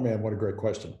 Oh man, what a great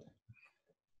question.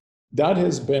 That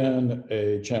has been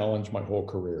a challenge my whole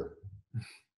career.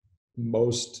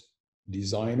 Most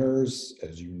designers,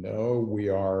 as you know, we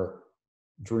are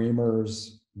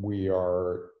dreamers, we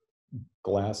are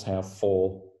glass half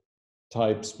full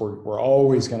types. We're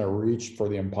always going to reach for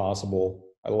the impossible.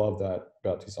 I love that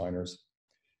about designers.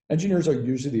 Engineers are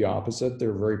usually the opposite.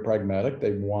 They're very pragmatic.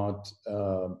 They want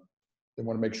to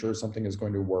make sure something is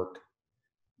going to work.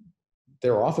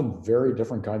 They're often very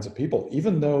different kinds of people,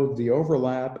 even though the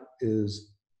overlap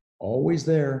is always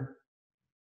there.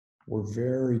 We're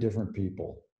very different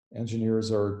people.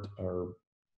 Engineers are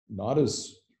not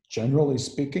as, generally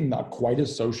speaking, not quite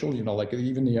as social. Like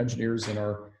even the engineers in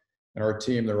our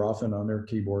team, they're often on their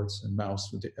keyboards and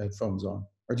mouse with the headphones on.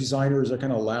 Our designers are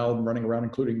kind of loud and running around,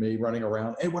 including me, running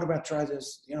around. Hey, what about try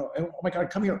this? Oh my God,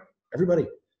 come here, everybody.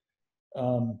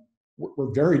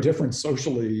 We're very different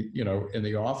socially, in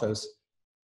the office.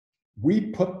 We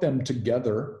put them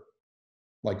together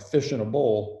like fish in a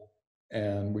bowl,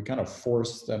 and we kind of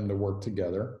force them to work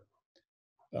together.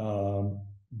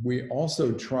 we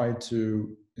also try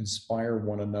to inspire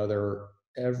one another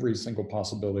every single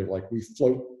possibility. Like we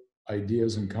float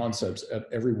ideas and concepts at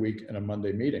every week in a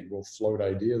Monday meeting. We'll float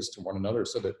ideas to one another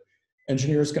so that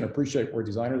engineers can appreciate where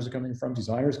designers are coming from.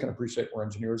 Designers can appreciate where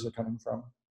engineers are coming from.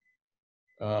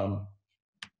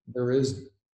 There is,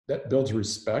 that builds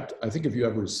respect. I think if you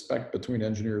have respect between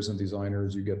engineers and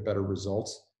designers, you get better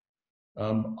results.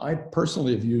 I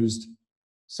personally have used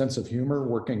sense of humor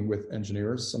working with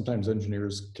engineers. Sometimes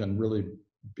engineers can really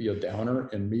be a downer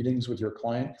in meetings with your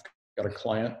client. You've got a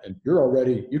client and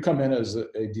you come in as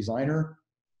a designer,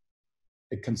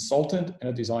 a consultant,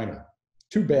 and a designer.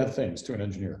 Two bad things to an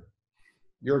engineer.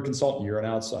 You're a consultant, you're an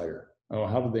outsider. Oh,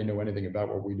 how do they know anything about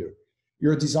what we do?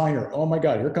 You're a designer. Oh my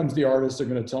God, here comes the artist. They're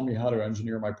going to tell me how to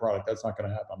engineer my product. That's not going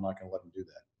to happen. I'm not going to let them do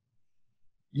that.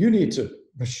 You need to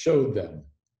show them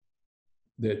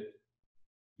that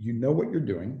you know what you're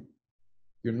doing.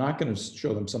 You're not going to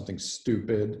show them something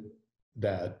stupid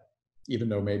that, even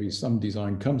though maybe some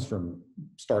design comes from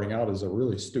starting out as a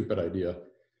really stupid idea,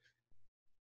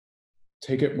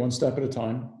 take it one step at a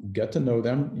time, get to know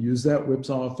them, use that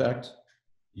whipsaw effect,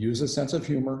 use a sense of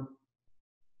humor,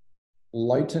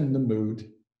 lighten the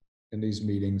mood in these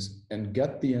meetings, and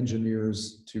get the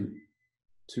engineers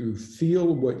to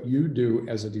feel what you do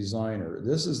as a designer.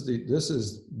 This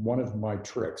is one of my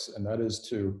tricks, and that is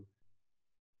to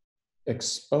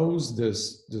expose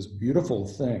this beautiful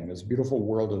thing, this beautiful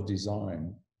world of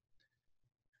design,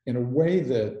 in a way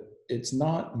that it's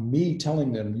not me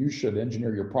telling them you should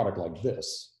engineer your product like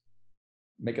this,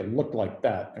 make it look like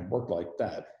that and work like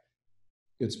that.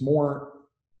 It's more,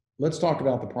 let's talk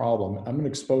about the problem. I'm going to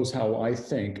expose how I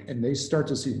think, and they start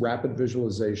to see rapid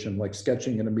visualization, like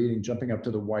sketching in a meeting, jumping up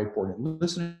to the whiteboard and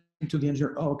listening to the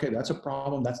engineer. Oh, okay, that's a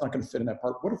problem. That's not going to fit in that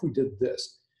part. What if we did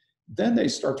this? Then they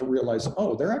start to realize,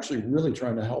 oh, they're actually really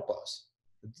trying to help us.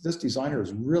 This designer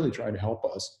is really trying to help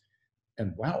us.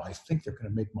 And wow, I think they're going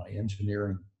to make my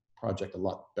engineering project a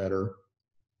lot better.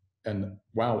 And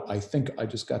wow, I think I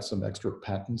just got some extra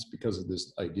patents because of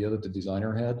this idea that the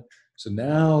designer had. So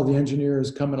now the engineer is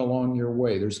coming along your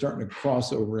way. They're starting to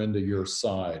cross over into your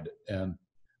side. And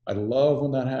I love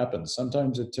when that happens.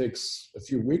 Sometimes it takes a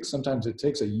few weeks, sometimes it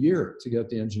takes a year to get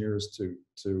the engineers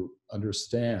to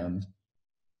understand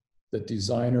the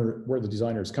designer, where the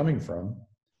designer is coming from.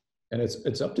 And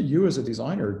it's up to you as a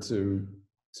designer to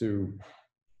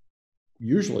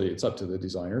usually it's up to the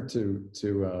designer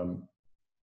to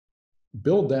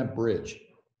build that bridge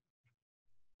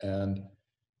and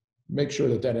make sure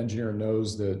that that engineer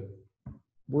knows that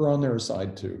we're on their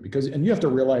side too. Because, and you have to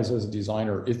realize as a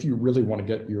designer, if you really want to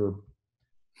get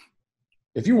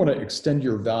if you want to extend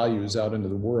your values out into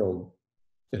the world,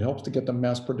 it helps to get them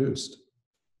mass produced.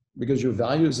 Because your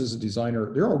values as a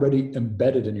designer, they're already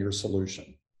embedded in your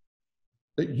solution.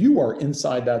 That you are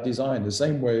inside that design, the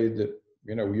same way that,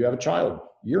 you have a child,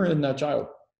 you're in that child.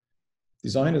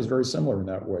 Design is very similar in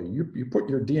that way. You put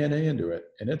your DNA into it,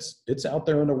 and it's out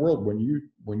there in the world. When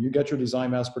you get your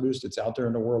design mass produced, it's out there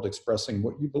in the world expressing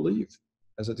what you believe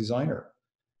as a designer.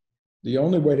 The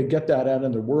only way to get that out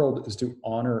in the world is to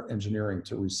honor engineering,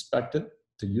 to respect it,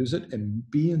 to use it, and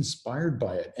be inspired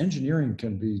by it. Engineering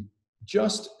can be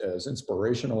just as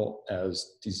inspirational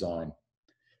as design.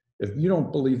 If you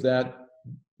don't believe that,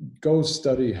 go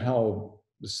study how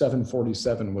the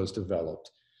 747 was developed.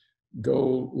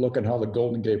 Go look at how the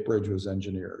Golden Gate Bridge was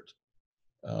engineered.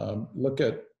 Look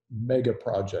at mega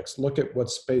projects. Look at what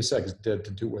SpaceX did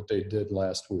to do what they did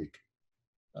last week.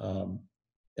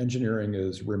 Engineering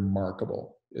is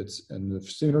remarkable. And the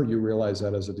sooner you realize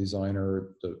that as a designer,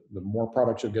 the more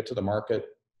products you'll get to the market,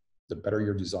 the better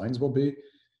your designs will be.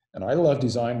 And I love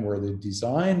design where the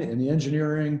design and the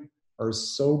engineering are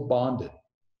so bonded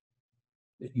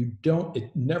that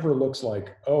it never looks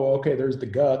like, oh, okay, there's the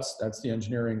guts, that's the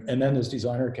engineering. And then this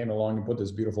designer came along and put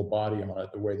this beautiful body on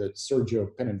it, the way that Sergio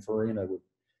Pininfarina would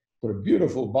put a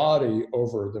beautiful body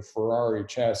over the Ferrari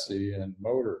chassis and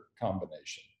motor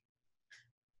combination.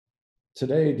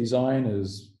 Today, design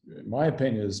is, in my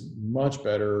opinion, is much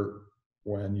better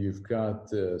when you've got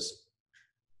this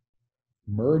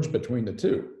merge between the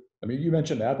two. I mean, you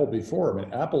mentioned Apple before. I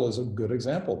mean, Apple is a good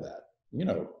example of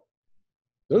that.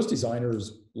 Those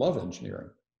designers love engineering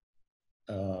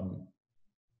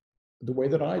the way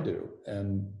that I do.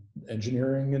 And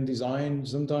engineering and design,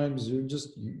 sometimes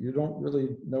you don't really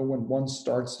know when one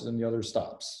starts and the other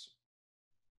stops.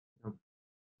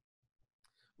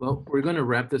 Well, we're going to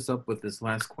wrap this up with this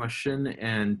last question.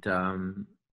 And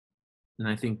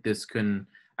I think this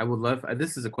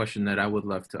is a question that I would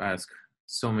love to ask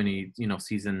so many,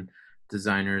 seasoned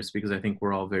designers, because I think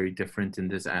we're all very different in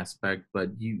this aspect. But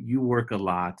you work a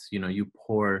lot, you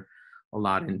pour a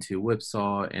lot into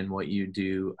Whipsaw and what you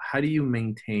do. How do you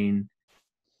maintain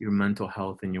your mental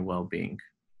health and your well-being?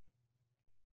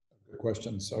 Good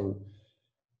question. So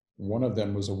one of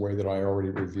them was a way that I already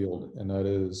revealed, and that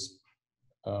is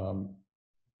um,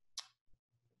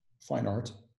 fine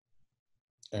art,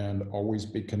 and always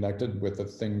be connected with the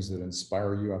things that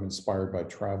inspire you. I'm inspired by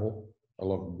travel. I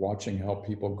love watching how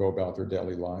people go about their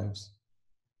daily lives.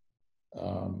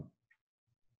 Um,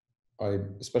 I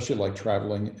especially like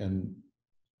traveling in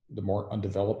the more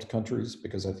undeveloped countries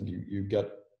because I think you get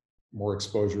more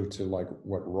exposure to like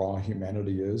what raw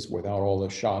humanity is without all the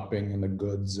shopping and the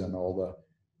goods and all the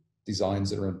designs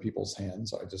that are in people's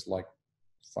hands. I just like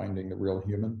finding the real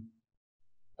human.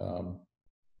 Um,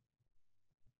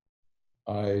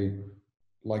 I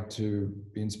like to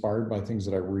be inspired by things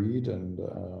that I read, and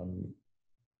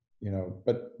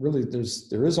but really,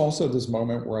 there is also this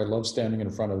moment where I love standing in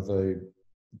front of a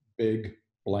big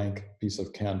blank piece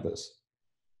of canvas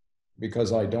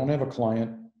because I don't have a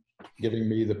client giving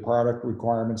me the product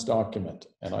requirements document,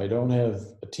 and I don't have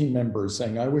a team member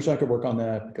saying, "I wish I could work on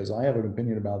that because I have an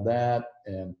opinion about that,"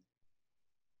 and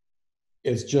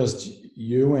it's just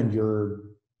you and your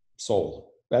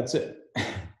soul. That's it.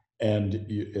 And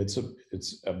it's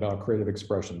about creative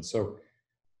expression. So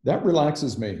that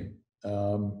relaxes me.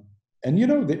 And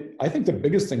I think the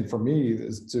biggest thing for me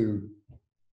is to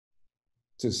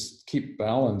keep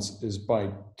balance is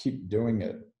by keep doing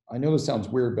it. I know this sounds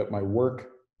weird, but my work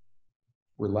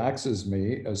relaxes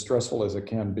me, as stressful as it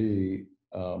can be.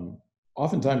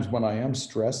 Oftentimes when I am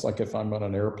stressed, like if I'm on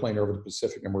an airplane over the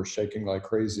Pacific and we're shaking like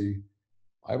crazy,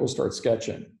 I will start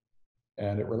sketching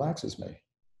and it relaxes me.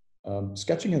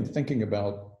 Sketching and thinking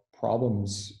about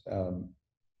problems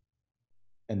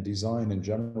and design in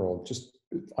general, just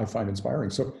I find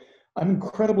inspiring. So I'm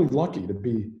incredibly lucky to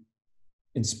be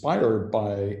inspired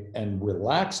by and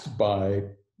relaxed by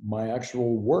my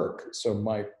actual work. So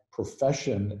my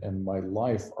profession and my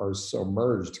life are so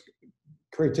merged.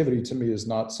 Creativity to me is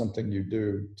not something you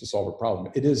do to solve a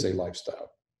problem. It is a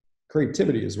lifestyle.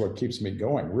 Creativity is what keeps me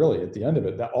going. Really, at the end of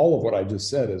it, that all of what I just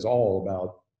said is all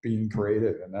about being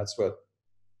creative, and that's what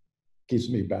keeps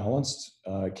me balanced,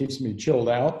 keeps me chilled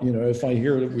out. If I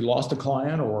hear that we lost a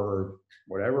client or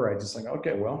whatever, I just think,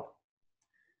 okay, well,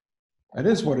 it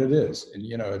is what it is. And,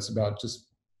 it's about just,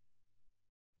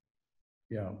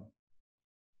 you know,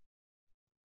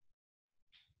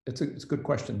 it's a good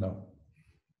question though.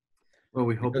 Well,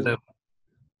 we hope Because, that,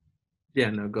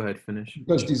 yeah, no, go ahead, finish.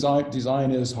 because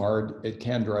design is hard. It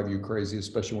can drive you crazy,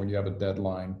 especially when you have a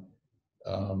deadline.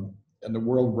 And the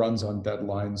world runs on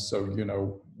deadlines. So,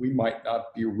 we might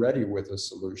not be ready with a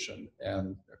solution,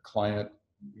 and a client,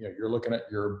 you're looking at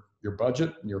your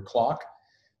budget and your clock.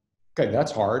 Okay,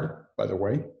 that's hard, by the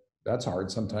way. That's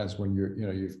hard sometimes when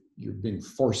you're being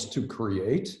forced to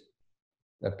create.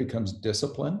 That becomes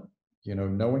discipline.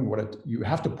 Knowing you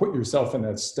have to put yourself in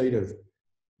that state of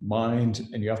mind,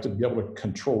 and you have to be able to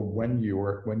control when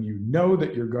you know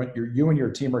that you and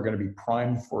your team are going to be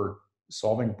primed for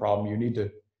solving a problem. You need to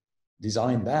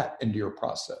design that into your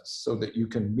process so that you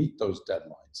can meet those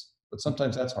deadlines. But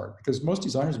sometimes that's hard because most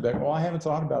designers are like, "Oh, I haven't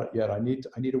thought about it yet. I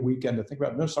need a weekend to think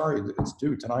about it." No, sorry, it's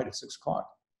due tonight at 6:00.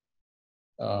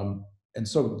 And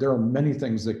so there are many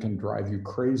things that can drive you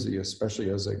crazy, especially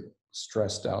as a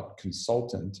stressed out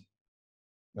consultant.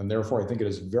 And therefore, I think it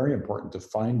is very important to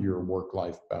find your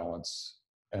work-life balance.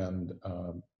 And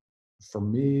for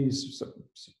me,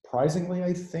 surprisingly,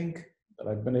 I think that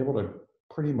I've been able to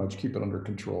pretty much keep it under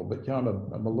control. But yeah, I'm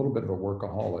a little bit of a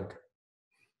workaholic.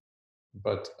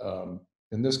 But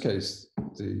in this case,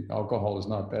 the alcohol is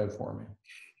not bad for me.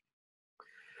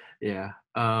 Yeah.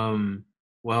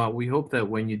 Well, we hope that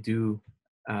when you do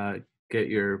uh, get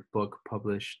your book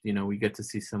published, we get to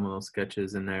see some of those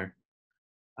sketches in there.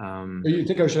 You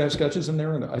think I should have sketches in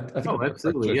there? And I think Oh, I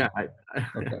absolutely. should. Yeah.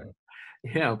 Okay.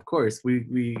 Yeah, of course.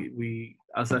 We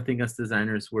also, I think as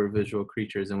designers, we're visual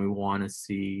creatures and we want to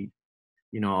see,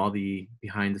 all the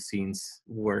behind the scenes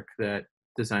work that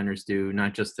designers do,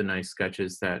 not just the nice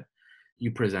sketches that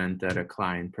you present at a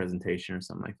client presentation or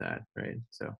something like that. Right.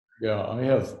 So, Yeah, I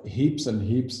have heaps and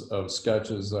heaps of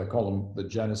sketches. I call them the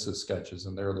Genesis sketches,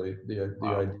 and they're the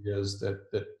wow. ideas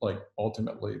that like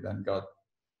ultimately then got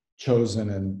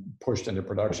chosen and pushed into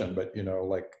production. But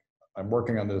like I'm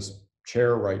working on this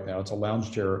chair right now. It's a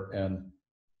lounge chair, and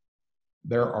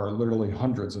there are literally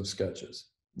hundreds of sketches.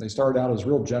 They started out as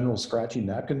real general scratchy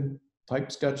napkin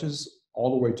type sketches,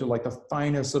 all the way to like the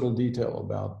finest little detail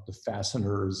about the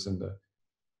fasteners and the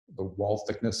wall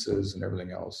thicknesses and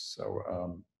everything else.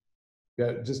 So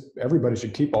yeah, just everybody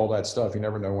should keep all that stuff. You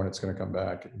never know when it's going to come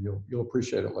back. You'll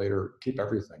appreciate it later. Keep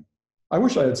everything. I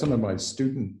wish I had some of my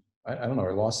student I don't know,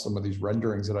 I lost some of these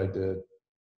renderings that I did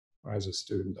when I was a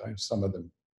student. I have some of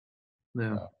them.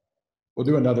 Yeah. We'll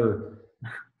do another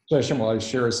session while I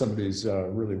share some of these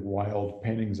really wild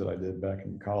paintings that I did back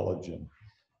in college and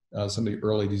some of the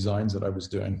early designs that I was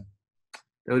doing.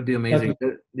 That would be amazing.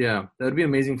 Yeah, that would be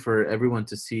amazing for everyone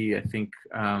to see. I think,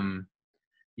 to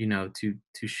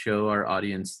show our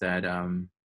audience that,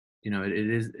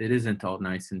 it isn't all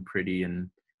nice and pretty and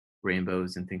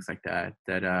rainbows and things like that.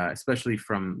 That especially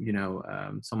from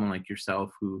someone like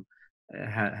yourself who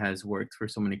has worked for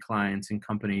so many clients and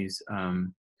companies,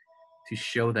 to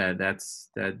show that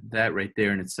right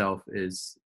there in itself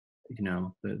is,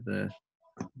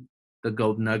 the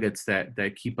gold nuggets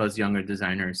that keep us younger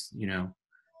designers,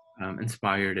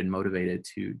 inspired and motivated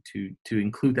to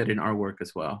include that in our work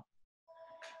as well.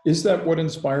 Is that what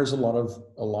inspires a lot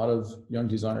of young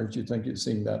designers? Do you think you're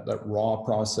seeing that raw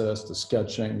process, the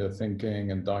sketching, the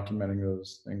thinking, and documenting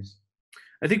those things?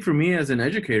 I think for me as an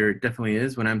educator, it definitely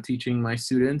is when I'm teaching my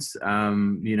students.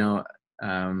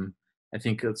 I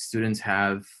think students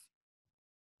have,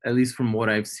 at least from what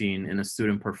I've seen in a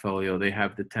student portfolio, they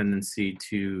have the tendency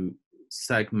to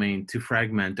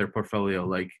fragment their portfolio.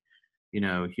 Like,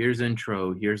 here's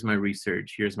intro, here's my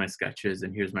research, here's my sketches,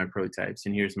 and here's my prototypes,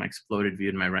 and here's my exploded view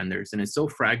and my renders. And it's so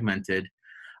fragmented.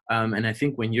 And I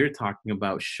think when you're talking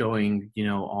about showing,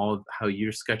 all of how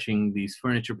you're sketching these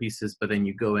furniture pieces, but then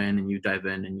you go in and you dive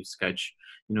in and you sketch,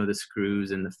 the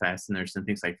screws and the fasteners and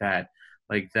things like that.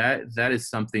 Like that is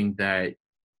something that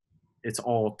it's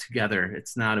all together.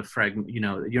 It's not a fragment,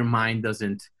 your mind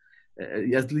doesn't,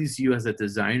 at least you as a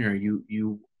designer,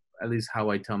 you, at least how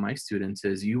I tell my students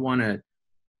is you want to,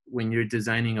 when you're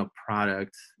designing a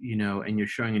product, and you're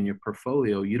showing in your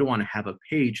portfolio, you don't want to have a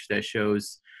page that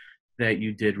shows that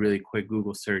you did really quick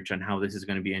Google search on how this is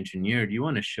going to be engineered. You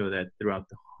want to show that throughout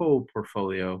the whole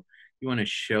portfolio. You want to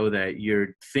show that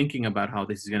you're thinking about how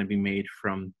this is going to be made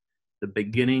from the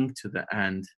beginning to the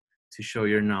end, to show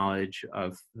your knowledge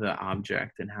of the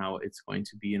object and how it's going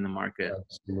to be in the market.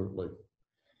 Absolutely.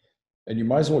 And you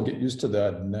might as well get used to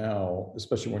that now,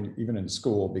 especially when even in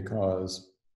school,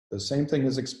 because the same thing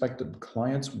is expected.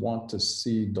 Clients want to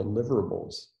see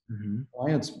deliverables. Mm-hmm.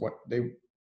 Clients,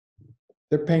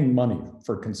 they're paying money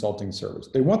for consulting service.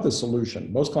 They want the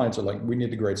solution. Most clients are like, we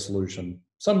need a great solution.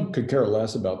 Some could care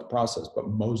less about the process, but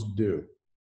most do.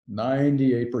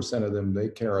 98% of them, they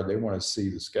care. They want to see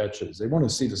the sketches. They want to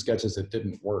see the sketches that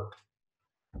didn't work.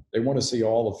 They want to see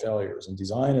all the failures. And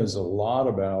design is a lot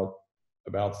about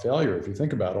failure. If you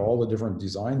think about all the different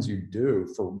designs you do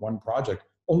for one project,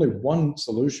 only one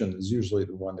solution is usually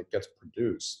the one that gets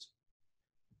produced.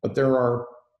 But there are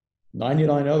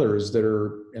 99 others that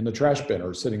are in the trash bin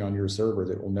or sitting on your server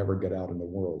that will never get out in the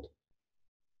world.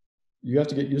 You have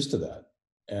to get used to that.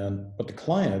 But the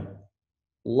client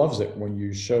loves it when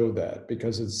you show that,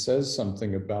 because it says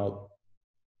something about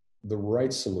the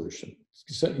right solution.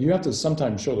 You have to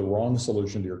sometimes show the wrong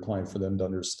solution to your client for them to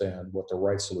understand what the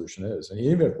right solution is. And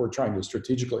even if we're trying to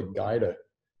strategically guide a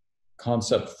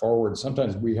concept forward,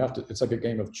 sometimes we have to, it's like a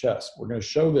game of chess. We're going to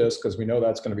show this because we know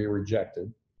that's going to be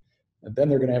rejected. And then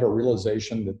they're going to have a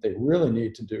realization that they really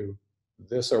need to do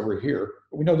this over here.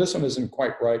 But we know this one isn't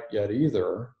quite right yet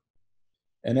either.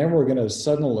 And then we're going to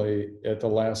suddenly, at the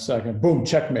last second, boom,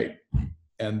 checkmate.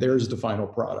 And there's the final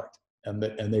product. And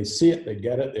they see it, they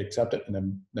get it, they accept it,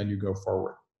 and then you go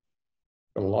forward.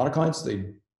 But a lot of clients,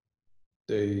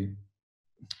 they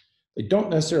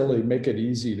don't necessarily make it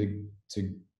easy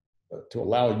to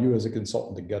allow you as a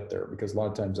consultant to get there, because a lot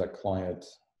of times that client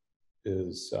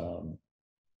is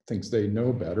thinks they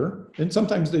know better, and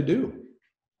sometimes they do.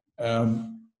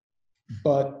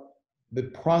 But the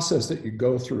process that you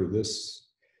go through,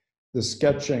 the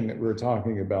sketching that we were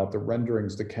talking about, the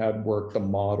renderings, the CAD work, the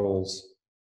models,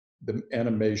 the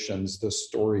animations, the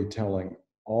storytelling,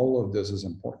 all of this is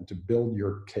important to build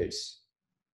your case.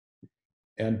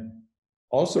 And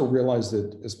also realize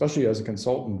that, especially as a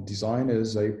consultant, design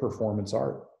is a performance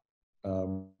art.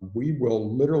 We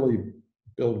will literally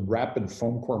build rapid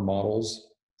foam core models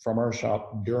from our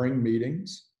shop during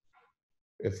meetings.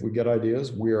 If we get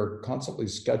ideas, we are constantly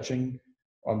sketching.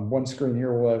 On one screen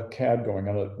here, we'll have CAD going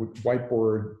on, a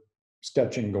whiteboard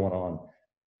sketching going on,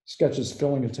 sketches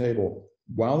filling a table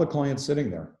while the client's sitting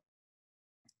there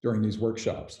during these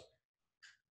workshops.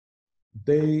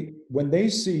 When they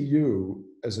see you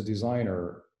as a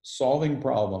designer solving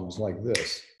problems like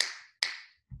this,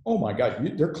 oh my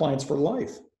God, they're clients for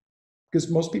life. Because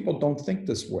most people don't think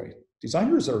this way.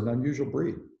 Designers are an unusual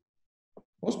breed.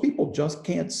 Most people just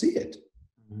can't see it.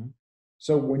 Mm-hmm.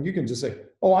 So when you can just say,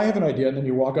 oh, I have an idea, and then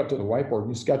you walk up to the whiteboard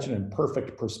and you sketch it in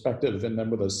perfect perspective, and then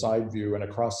with a side view and a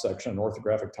cross section, an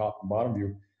orthographic top and bottom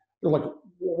view, They're like,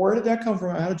 where did that come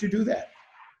from? How did you do that?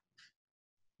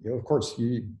 Of course,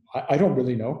 I don't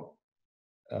really know.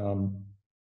 Um,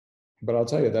 but I'll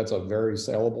tell you, that's a very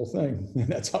saleable thing.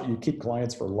 That's how you keep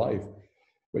clients for life.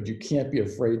 But you can't be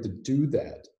afraid to do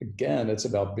that. Again, it's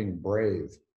about being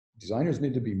brave. Designers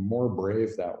need to be more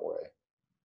brave that way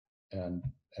and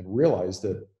realize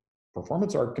that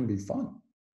performance art can be fun.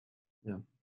 Yeah.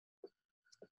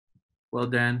 Well,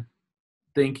 Dan,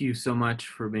 thank you so much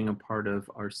for being a part of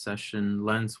our session,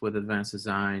 Lens with Advanced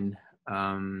Design.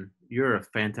 You're a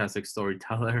fantastic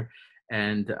storyteller,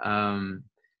 and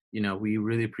we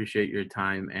really appreciate your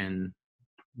time and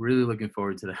really looking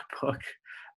forward to that book.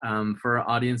 For our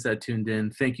audience that tuned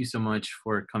in, thank you so much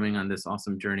for coming on this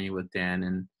awesome journey with Dan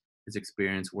and his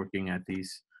experience working at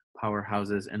these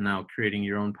powerhouses and now creating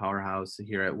your own powerhouse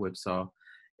here at Whipsaw.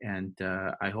 And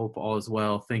I hope all is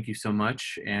well. Thank you so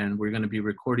much. And we're going to be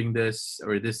recording this,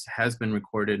 or this has been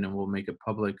recorded, and we'll make it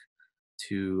public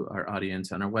to our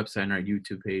audience on our website and our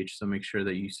YouTube page. So make sure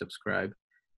that you subscribe.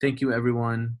 Thank you,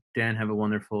 everyone. Dan, have a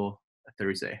wonderful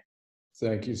Thursday.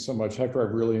 Thank you so much, Hector.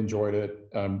 I've really enjoyed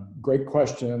it. Great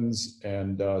questions.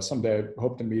 And someday I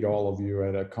hope to meet all of you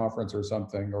at a conference or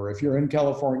something. Or if you're in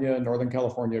California, Northern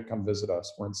California, come visit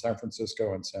us. We're in San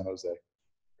Francisco and San Jose.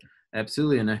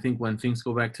 Absolutely. And I think when things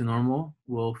go back to normal,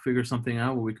 we'll figure something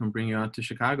out where we can bring you out to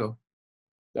Chicago.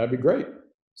 That'd be great.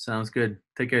 Sounds good.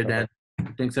 Take care, Dan.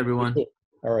 Okay. Thanks, everyone.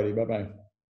 All righty. Bye-bye.